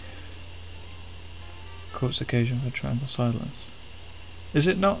quiz. Quotes occasion for triangle silence. Is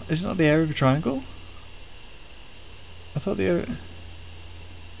it not the area of a triangle? I thought the area...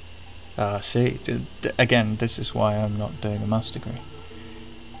 see, again, this is why I'm not doing a maths degree.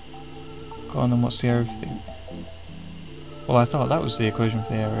 Go on then, what's the area of the... Well, I thought that was the equation for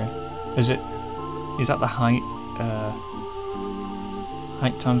the area. Is that the height?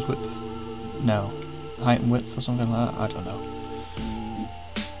 Height times width? No. Height and width or something like that? I don't know.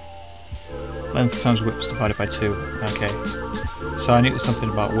 Length times width divided by 2. Okay. So I knew it was something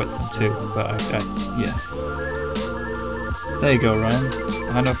about width and 2, but yeah. There you go, Ryan.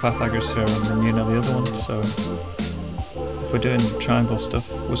 I know Pythagoras theorem and you know the other one, so if we're doing triangle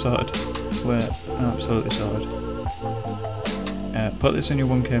stuff, we're sorted. We're absolutely sorted. Put this in your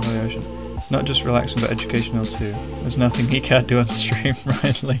 1K evaluation. Not just relaxing but educational too. There's nothing he can't do on stream,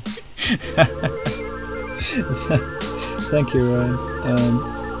 Ryan Lee. Thank you, Ryan.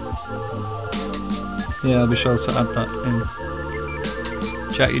 Yeah, I'll be sure to add that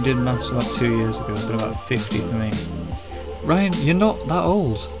in. Jack, you did maths about 2 years ago, but about 50 for me. Ryan, you're not that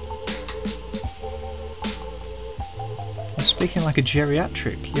old. You're speaking like a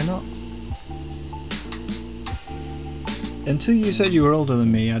geriatric, you're not... Until you said you were older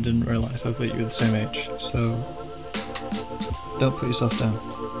than me, I didn't realise. I thought you were the same age, so... Don't put yourself down.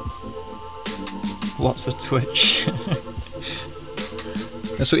 Lots of twitch.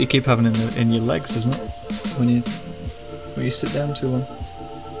 That's what you keep having in your legs, isn't it? When you sit down too long.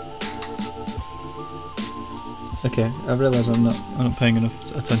 Okay, I realise I'm not paying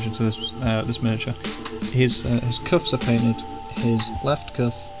enough attention to this this miniature. His cuffs are painted. His left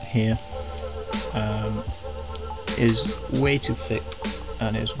cuff here is way too thick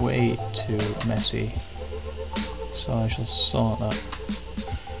and is way too messy. So I shall sort that.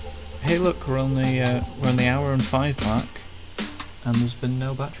 Hey, look, we're on the hour and 5 mark, and there's been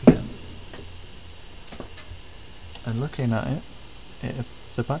no battery death. And looking at it,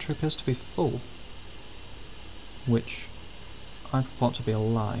 the battery appears to be full, which I want to be a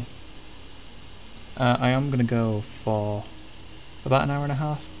lie. I am going to go for about an hour and a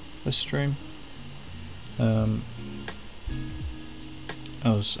half this stream. I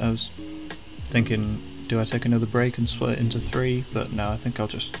was thinking, do I take another break and split it into 3? But no, I think I'll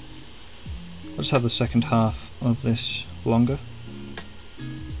just Let's have the second half of this longer.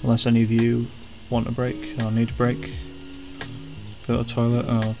 Unless any of you want a break or need a break. Go to the toilet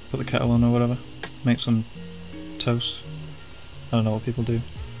or put the kettle on or whatever. Make some toast. I don't know what people do.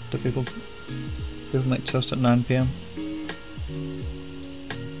 Do people make toast at 9 PM?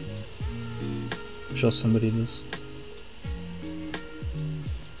 I'm sure somebody does.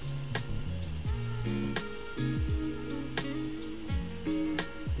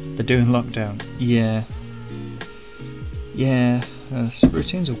 They're doing lockdown. Yeah. Yeah.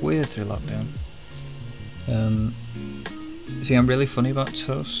 Routines are weird through lockdown. See, I'm really funny about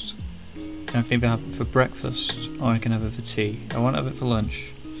toast. I can either have it for breakfast or I can have it for tea. I won't have it for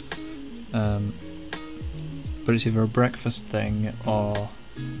lunch. But it's either a breakfast thing or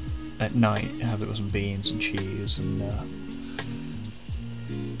at night I have it with some beans and cheese and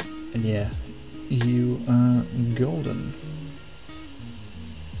yeah, you are golden.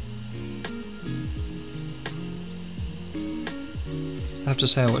 I have to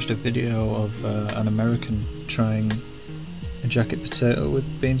say, I watched a video of an American trying a jacket potato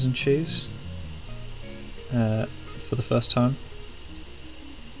with beans and cheese for the first time,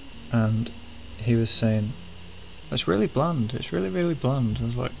 and he was saying, it's really bland, it's really bland. I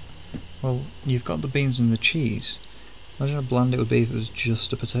was like, well, you've got the beans and the cheese. Imagine how bland it would be if it was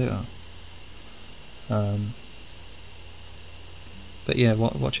just a potato. But yeah,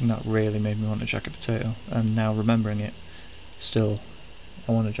 watching that really made me want a jacket potato, and now remembering it, still,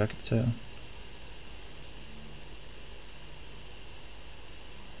 I want a jacket potato.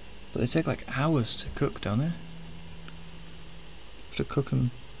 But they take like hours to cook, don't they? To cook them,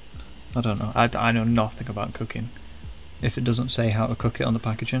 I don't know. I know nothing about cooking. If it doesn't say how to cook it on the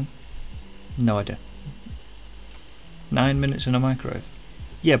packaging, no idea. 9 minutes in a microwave.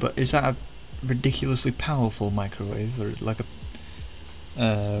 Yeah, but is that a ridiculously powerful microwave, or like a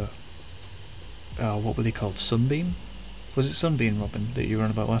what were they called? Sunbeam? Was it Sunbeam, Robin, that you were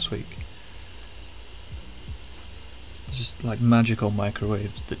on about last week? It's just like magical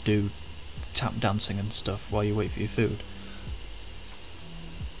microwaves that do tap dancing and stuff while you wait for your food.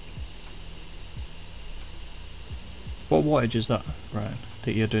 What wattage is that, Ryan,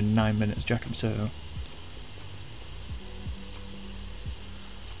 that you're doing 9 minutes jacket potato?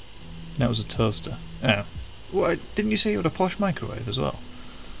 That was a toaster. Oh. What, didn't you say you had a posh microwave as well?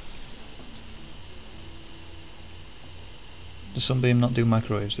 Does Sunbeam not do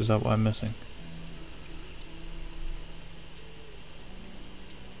microwaves? Is that what I'm missing?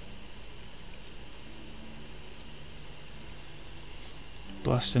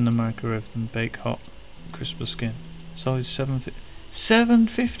 Blast in the microwave, then bake hot, crisper skin. Solid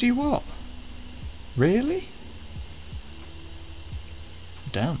 750 watt? Really?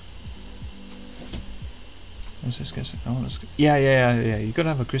 Damn. What's this guessing? Oh, yeah. You gotta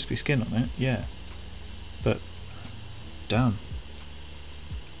have a crispy skin on it, yeah. But damn.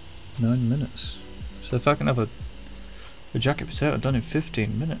 9 minutes. So if I can have a jacket potato done in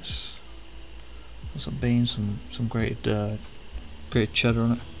 15 minutes. With some beans, some grated cheddar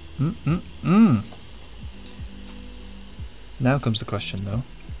on it. Now comes the question though.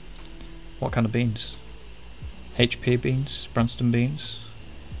 What kind of beans? HP beans? Branston beans?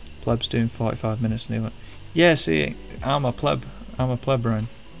 Pleb's doing 45 minutes and they went, yeah, see, I'm a pleb, Ryan.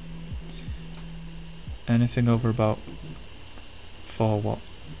 Anything over about 4 what?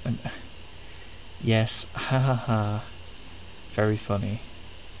 And yes, ha ha ha. Very funny.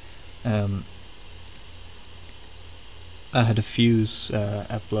 I had a fuse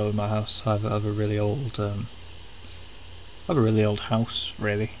blow in my house. I have a really old house,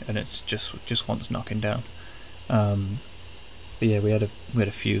 really, and it's just wants knocking down. But yeah, we had a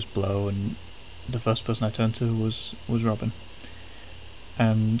fuse blow, and the first person I turned to was Robin.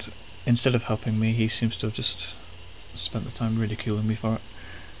 And instead of helping me, he seems to have just spent the time ridiculing me for it,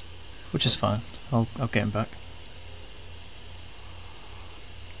 which is fine. I'll get him back.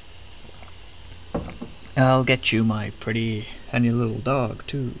 I'll get you, my pretty, and your little dog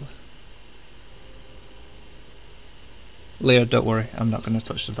too. Leo, don't worry, I'm not going to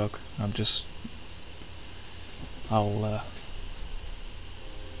touch the dog. I'll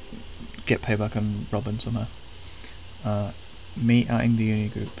get payback on Robin somehow. Me adding the uni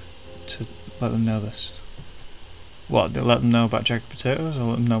group to let them know this. What, let them know about jacket potatoes, or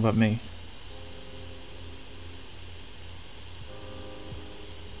let them know about me?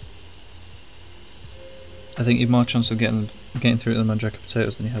 I think you've more chance of getting through to them on jacket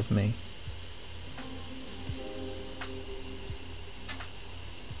potatoes than you have me.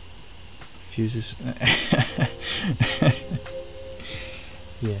 Fuses.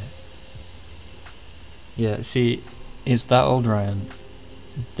 Yeah. Yeah, see, it's that old, Ryan.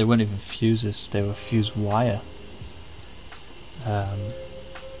 They weren't even fuses, they were fused wire.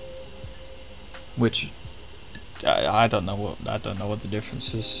 Which I don't know what the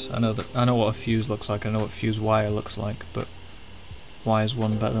difference is. I know what a fuse looks like, I know what fused wire looks like, but why is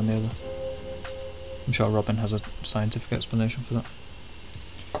one better than the other? I'm sure Robin has a scientific explanation for that.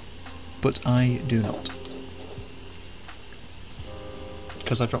 But I do not.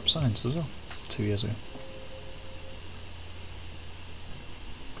 Because I dropped science as well 2 years ago.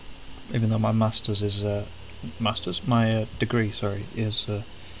 Even though my master's is my degree, sorry, is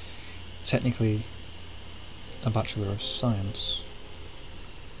technically a Bachelor of Science.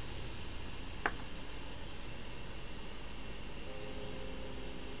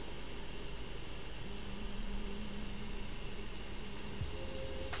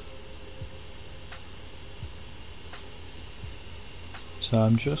 So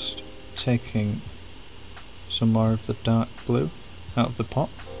I'm just taking some more of the dark blue out of the pot,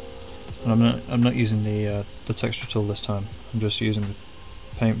 and I'm not using the texture tool this time. I'm just using the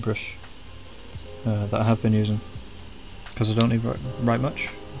paintbrush that I have been using, because I don't need very much.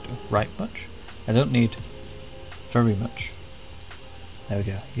 I don't need very much. There we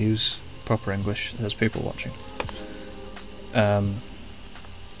go. Use proper English. There's people watching. So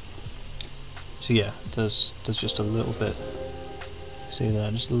yeah, there's just a little bit. See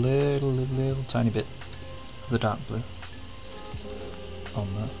there, just a little tiny bit of the dark blue on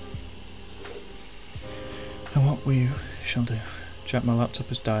there. And what we shall do. Jack, my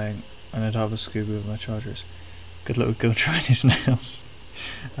laptop is dying and I don't have a Scooby with my chargers. Good luck with Gil trying his nails.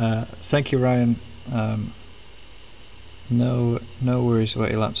 Thank you, Ryan. No worries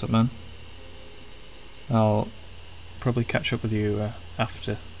about your laptop, man. I'll probably catch up with you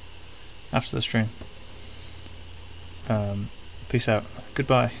after the stream. Peace out.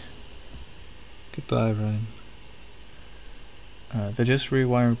 Goodbye. Goodbye, Ryan. They're just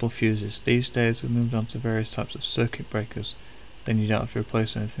rewirable fuses. These days we've moved on to various types of circuit breakers. Then you don't have to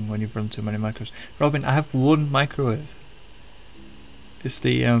replace anything when you've run too many microwaves. Robin, I have one microwave. It's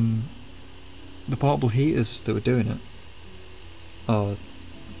the portable heaters that were doing it. Oh,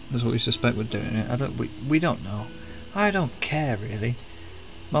 that's what we suspect we're doing it. We don't know. I don't care really.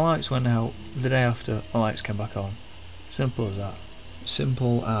 My lights went out the day after my lights came back on. Simple as that.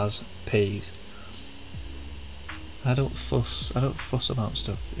 Simple as peas. I don't fuss about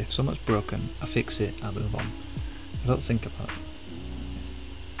stuff. If something's broken, I fix it, I move on. I don't think about it.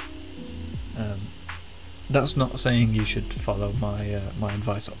 That's not saying you should follow my my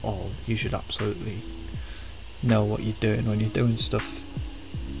advice at all. You should absolutely know what you're doing when you're doing stuff.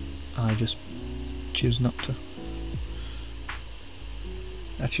 I just choose not to.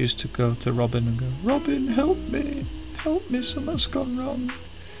 I choose to go to Robin and go, Robin, help me, something's gone wrong.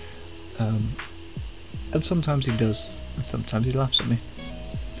 And sometimes he does, and sometimes he laughs at me.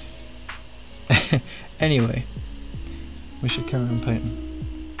 Anyway, we should carry on painting.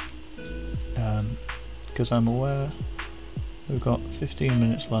 Because I'm aware we've got 15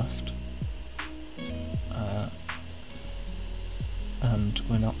 minutes left. And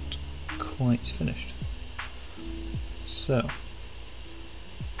we're not quite finished. So,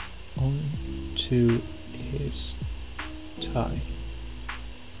 on to his tie.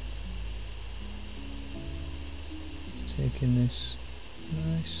 Taking this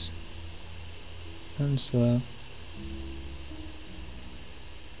nice and slow,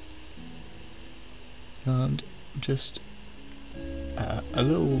 and just a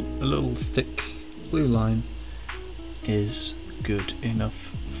little thick blue line is good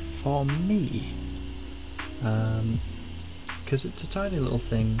enough for me, because it's a tiny little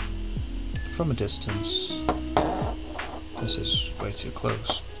thing from a distance. This is way too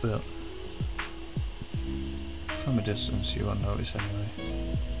close, but from a distance you won't notice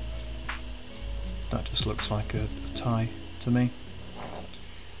anyway. That just looks like a tie to me.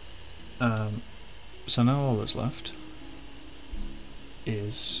 So now all that's left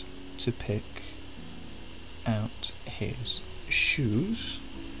is to pick out his shoes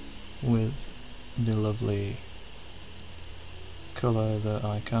with the lovely colour that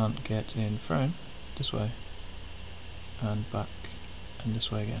I can't get in frame, this way, and back, and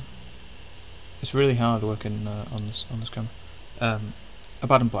this way again. It's really hard working on this camera. A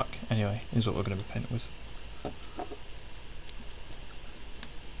bad and black, anyway, is what we're going to be painting with.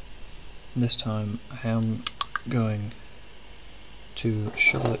 This time I am going to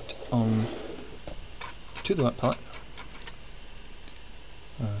shovel it on to the white palette,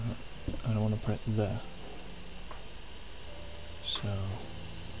 and I want to put it there. So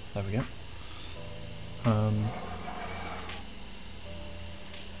there we go.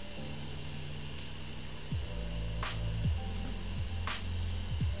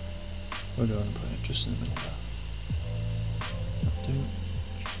 Where do I want to put it? Just in the middle there. That'll do.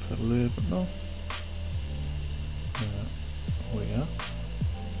 Just put a little bit more. There we are.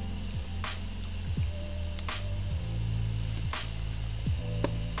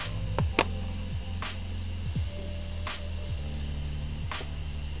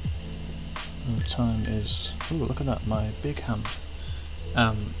 The time is, oh look at that, my big hand.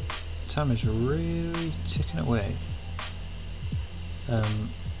 Time is really ticking away.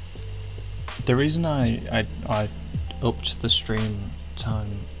 The reason I upped the stream time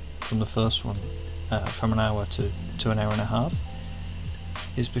from the first one from an hour to an hour and a half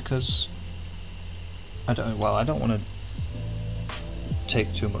is because I don't want to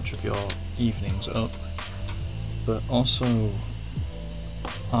take too much of your evenings up, but also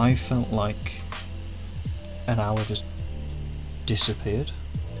I felt like an hour just disappeared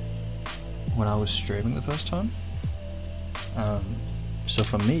when I was streaming the first time. So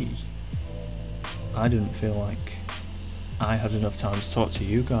for me, I didn't feel like I had enough time to talk to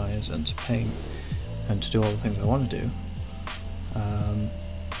you guys and to paint and to do all the things I want to do.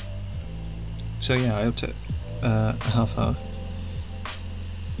 So yeah, I upped it a half hour.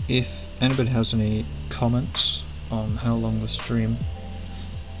 If anybody has any comments on how long the stream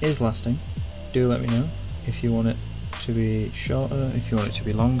is lasting, do let me know. If you want it to be shorter, if you want it to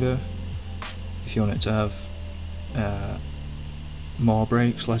be longer, if you want it to have more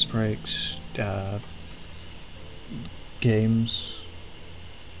breaks, less breaks, games.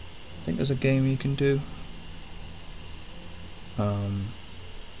 I think there's a game you can do.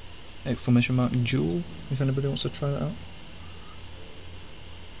 Exclamation mark Jewel, if anybody wants to try that out.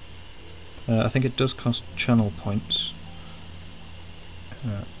 I think it does cost channel points.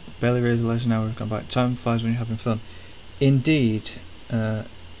 Barely raised the legs, an hour has gone by. Time flies when you're having fun. Indeed, yeah,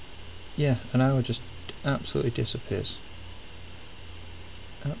 an hour just absolutely disappears.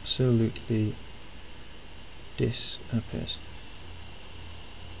 Absolutely disappears.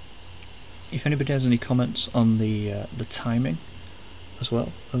 If anybody has any comments on the timing as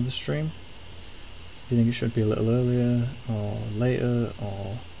well of the stream, do you think it should be a little earlier or later,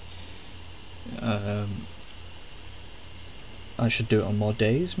 or I should do it on more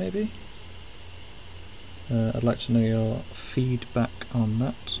days maybe? I'd like to know your feedback on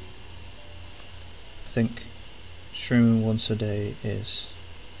that. I think streaming once a day is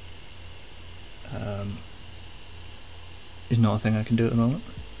not a thing I can do at the moment,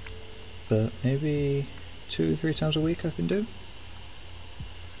 but maybe 2-3 times a week I can do.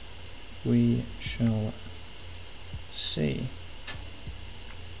 We shall see.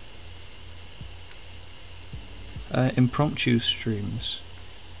 Impromptu streams.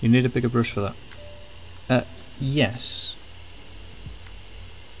 You need a bigger brush for that. Yes.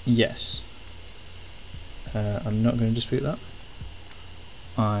 Yes. I'm not going to dispute that.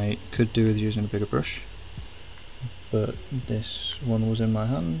 I could do with using a bigger brush, but this one was in my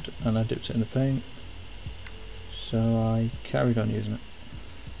hand and I dipped it in the paint, so I carried on using it.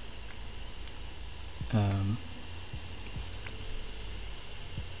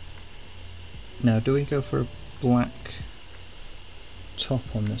 Now, do we go for a black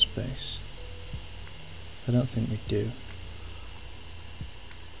top on this base? I don't think we do.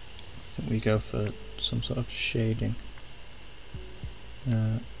 I think we go for some sort of shading,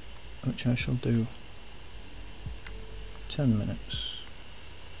 which I shall do 10 minutes.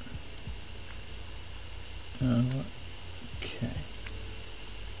 Okay.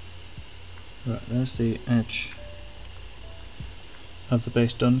 Right, there's the edge of the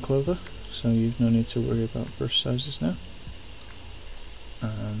base done, Clover, so you've no need to worry about brush sizes now.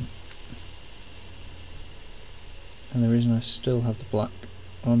 And the reason I still have the black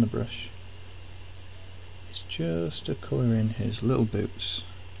on the brush is just to colour in his little boots,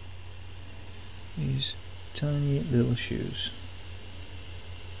 these tiny little shoes.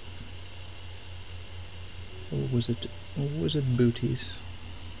 Wizard booties.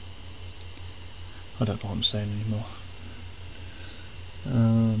 I don't know what I'm saying anymore.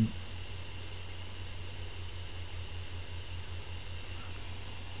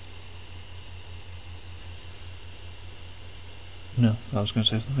 No, I was going to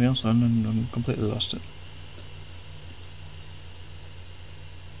say something else then and I completely lost it.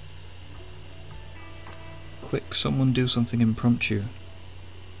 Quick, someone do something impromptu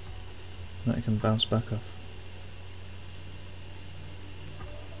that I can bounce back off.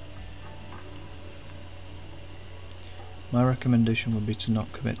 My recommendation would be to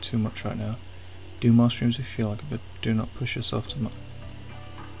not commit too much right now. Do more streams if you feel like it, but do not push yourself too much.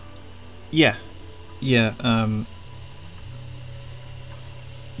 Yeah,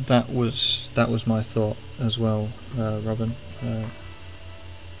 that was my thought as well, Robin.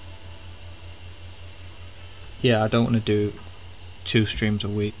 yeah, I don't want to do 2 streams a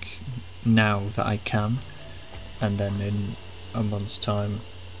week now that I can, and then in a month's time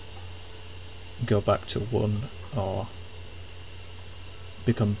go back to 1 or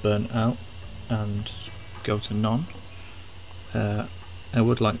become burnt out and go to none. I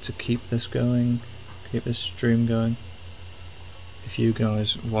would like to keep this going, keep this stream going. If you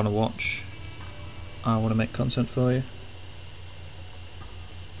guys want to watch, I want to make content for you.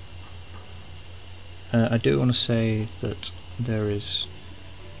 I do want to say that there is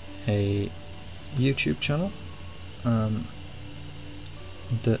a YouTube channel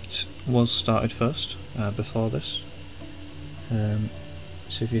that was started first, before this.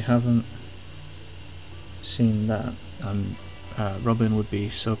 So if you haven't seen that, Robin would be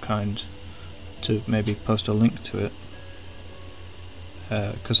so kind to maybe post a link to it,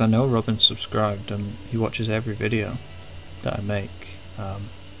 because I know Robin's subscribed and he watches every video that I make.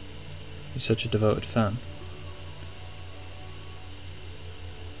 He's such a devoted fan.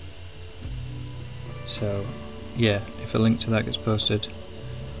 So yeah, if a link to that gets posted,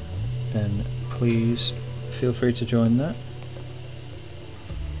 then please feel free to join that.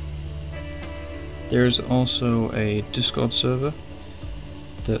 There is also a Discord server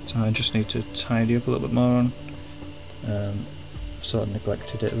that I just need to tidy up a little bit more on. I've sort of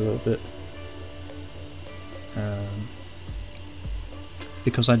neglected it a little bit,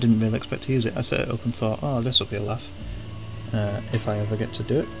 because I didn't really expect to use it. I set it up and thought, oh, this will be a laugh if I ever get to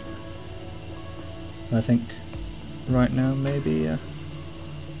do it. And I think right now maybe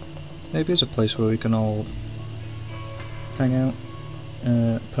it's a place where we can all hang out,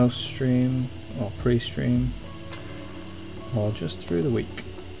 post-stream or pre-stream or just through the week,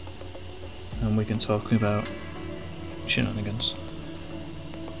 and we can talk about shenanigans.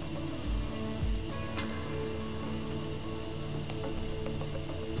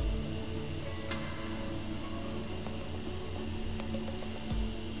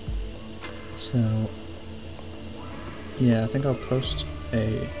 So yeah, I think I'll post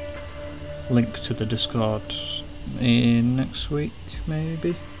a link to the Discord in next week,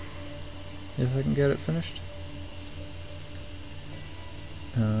 maybe, if I can get it finished.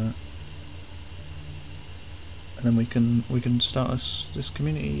 And then we can start this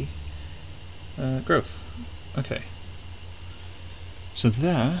community growth. Okay. So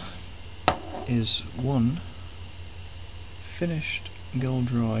there is one finished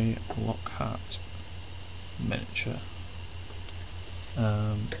GILDEROY LOCKHART miniature.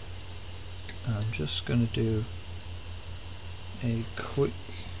 I'm just going to do a quick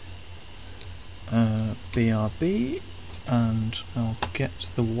BRB and I'll get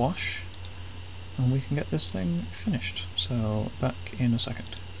the wash and we can get this thing finished. So back in a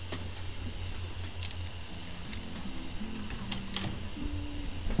second.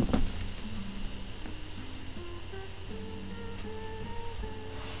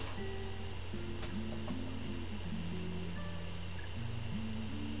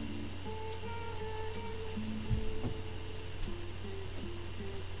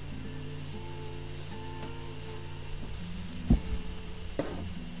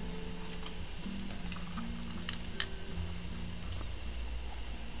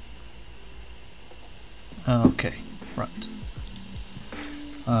 Okay, right.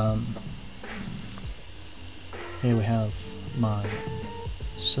 Here we have my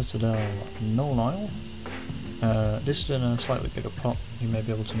Citadel Null Oil. This is in a slightly bigger pot, you may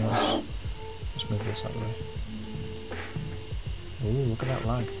be able to notice. Let's move this out of the way. Ooh, look at that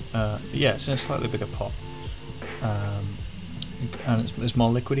lag. Yeah, it's in a slightly bigger pot. And it's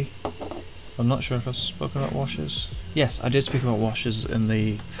more liquidy. I'm not sure if I've spoken about washes. Yes, I did speak about washes in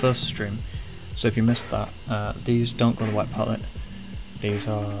the first stream. So if you missed that, these don't go on the white palette. These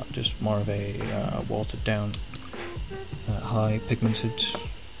are just more of a watered down, high pigmented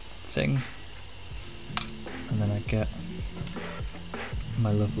thing. And then I get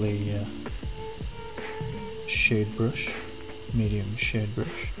my lovely shade brush, medium shade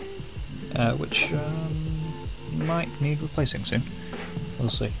brush, which might need replacing soon. We'll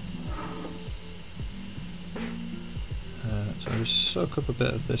see. So I just soak up a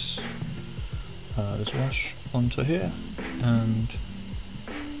bit of this wash onto here, and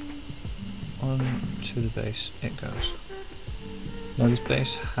onto the base it goes. Now this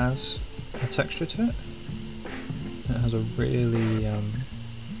base has a texture to it. It has a really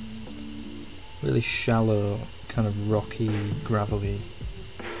really shallow, kind of rocky, gravelly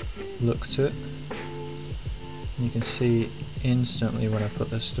look to it. And you can see instantly when I put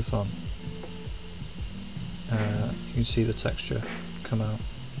this stuff on, you can see the texture come out.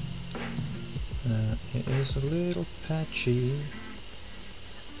 It is a little patchy,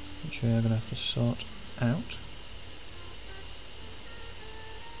 which we are going to have to sort out.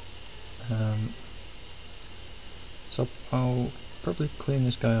 So I'll probably clean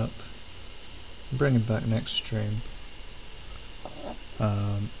this guy up, bring him back next stream,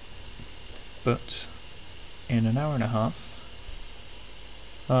 but in an hour and a half,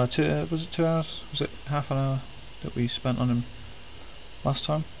 was it 2 hours? Was it half an hour that we spent on him last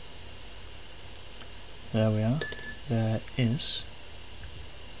time? There we are. There is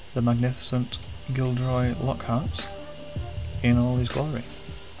the magnificent Gilderoy Lockhart in all his glory.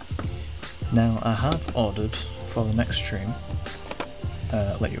 Now I have ordered for the next stream,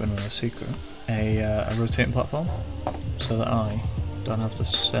 let you in on a secret, a rotating platform so that I don't have to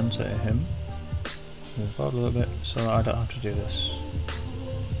center him. Move forward a little bit so that I don't have to do this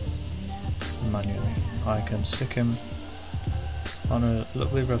manually. I can stick him on a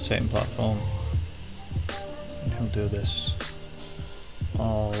lovely rotating platform and he'll do this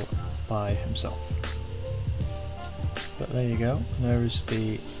all by himself. But there you go, there is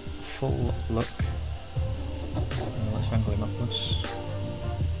the full look. Let's angle him upwards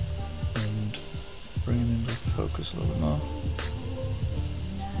and bring him into focus a little bit more.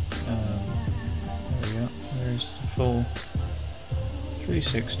 There we go, there's the full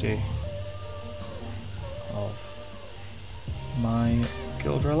 360 of my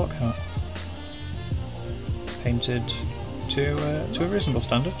Gilderoy Lockhart, painted to a reasonable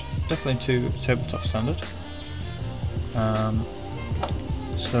standard, definitely to tabletop standard.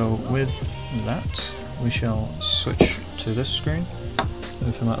 So with that, we shall switch to this screen,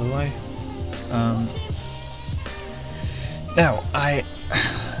 move him out of the way. Now, I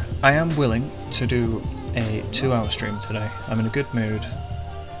am willing to do a 2-hour stream today. I'm in a good mood,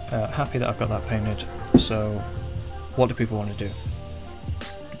 happy that I've got that painted. So, what do people want to do?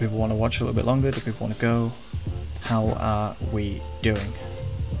 Do people want to watch a little bit longer? Do people want to go? How are we doing?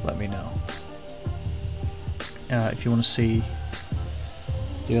 Let me know. If you want to see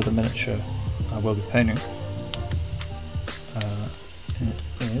the other miniature I will be painting, it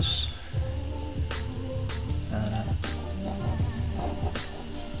is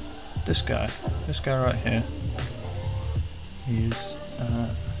this guy right here. He's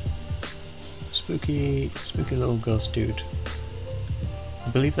spooky little ghost dude. I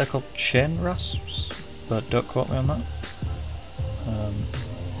believe they're called chain rasps, but don't quote me on that.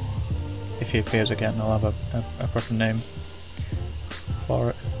 If he appears again, I'll have a proper name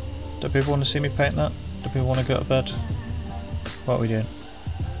for it. Do people want to see me paint that? Do people want to go to bed? What are we doing?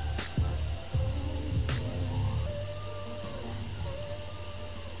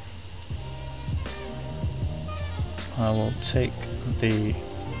 I will take the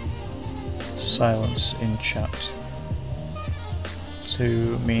silence in chat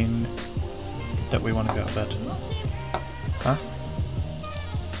to mean that we want to go to bed. Huh?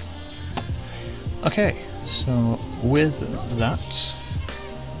 Okay, so with that,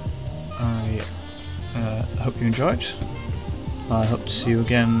 I hope you enjoyed. I hope to see you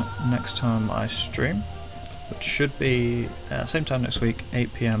again next time I stream, which should be same time next week,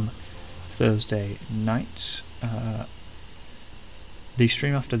 8 PM Thursday night. The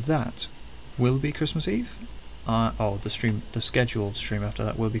stream after that will be Christmas Eve. The scheduled stream after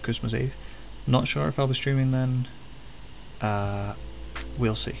that will be Christmas Eve. Not sure if I'll be streaming then.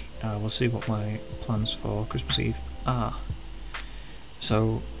 We'll see. We'll see what my plans for Christmas Eve are.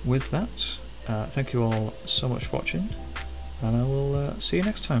 So with that, thank you all so much for watching, and I will see you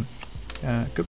next time. Goodbye.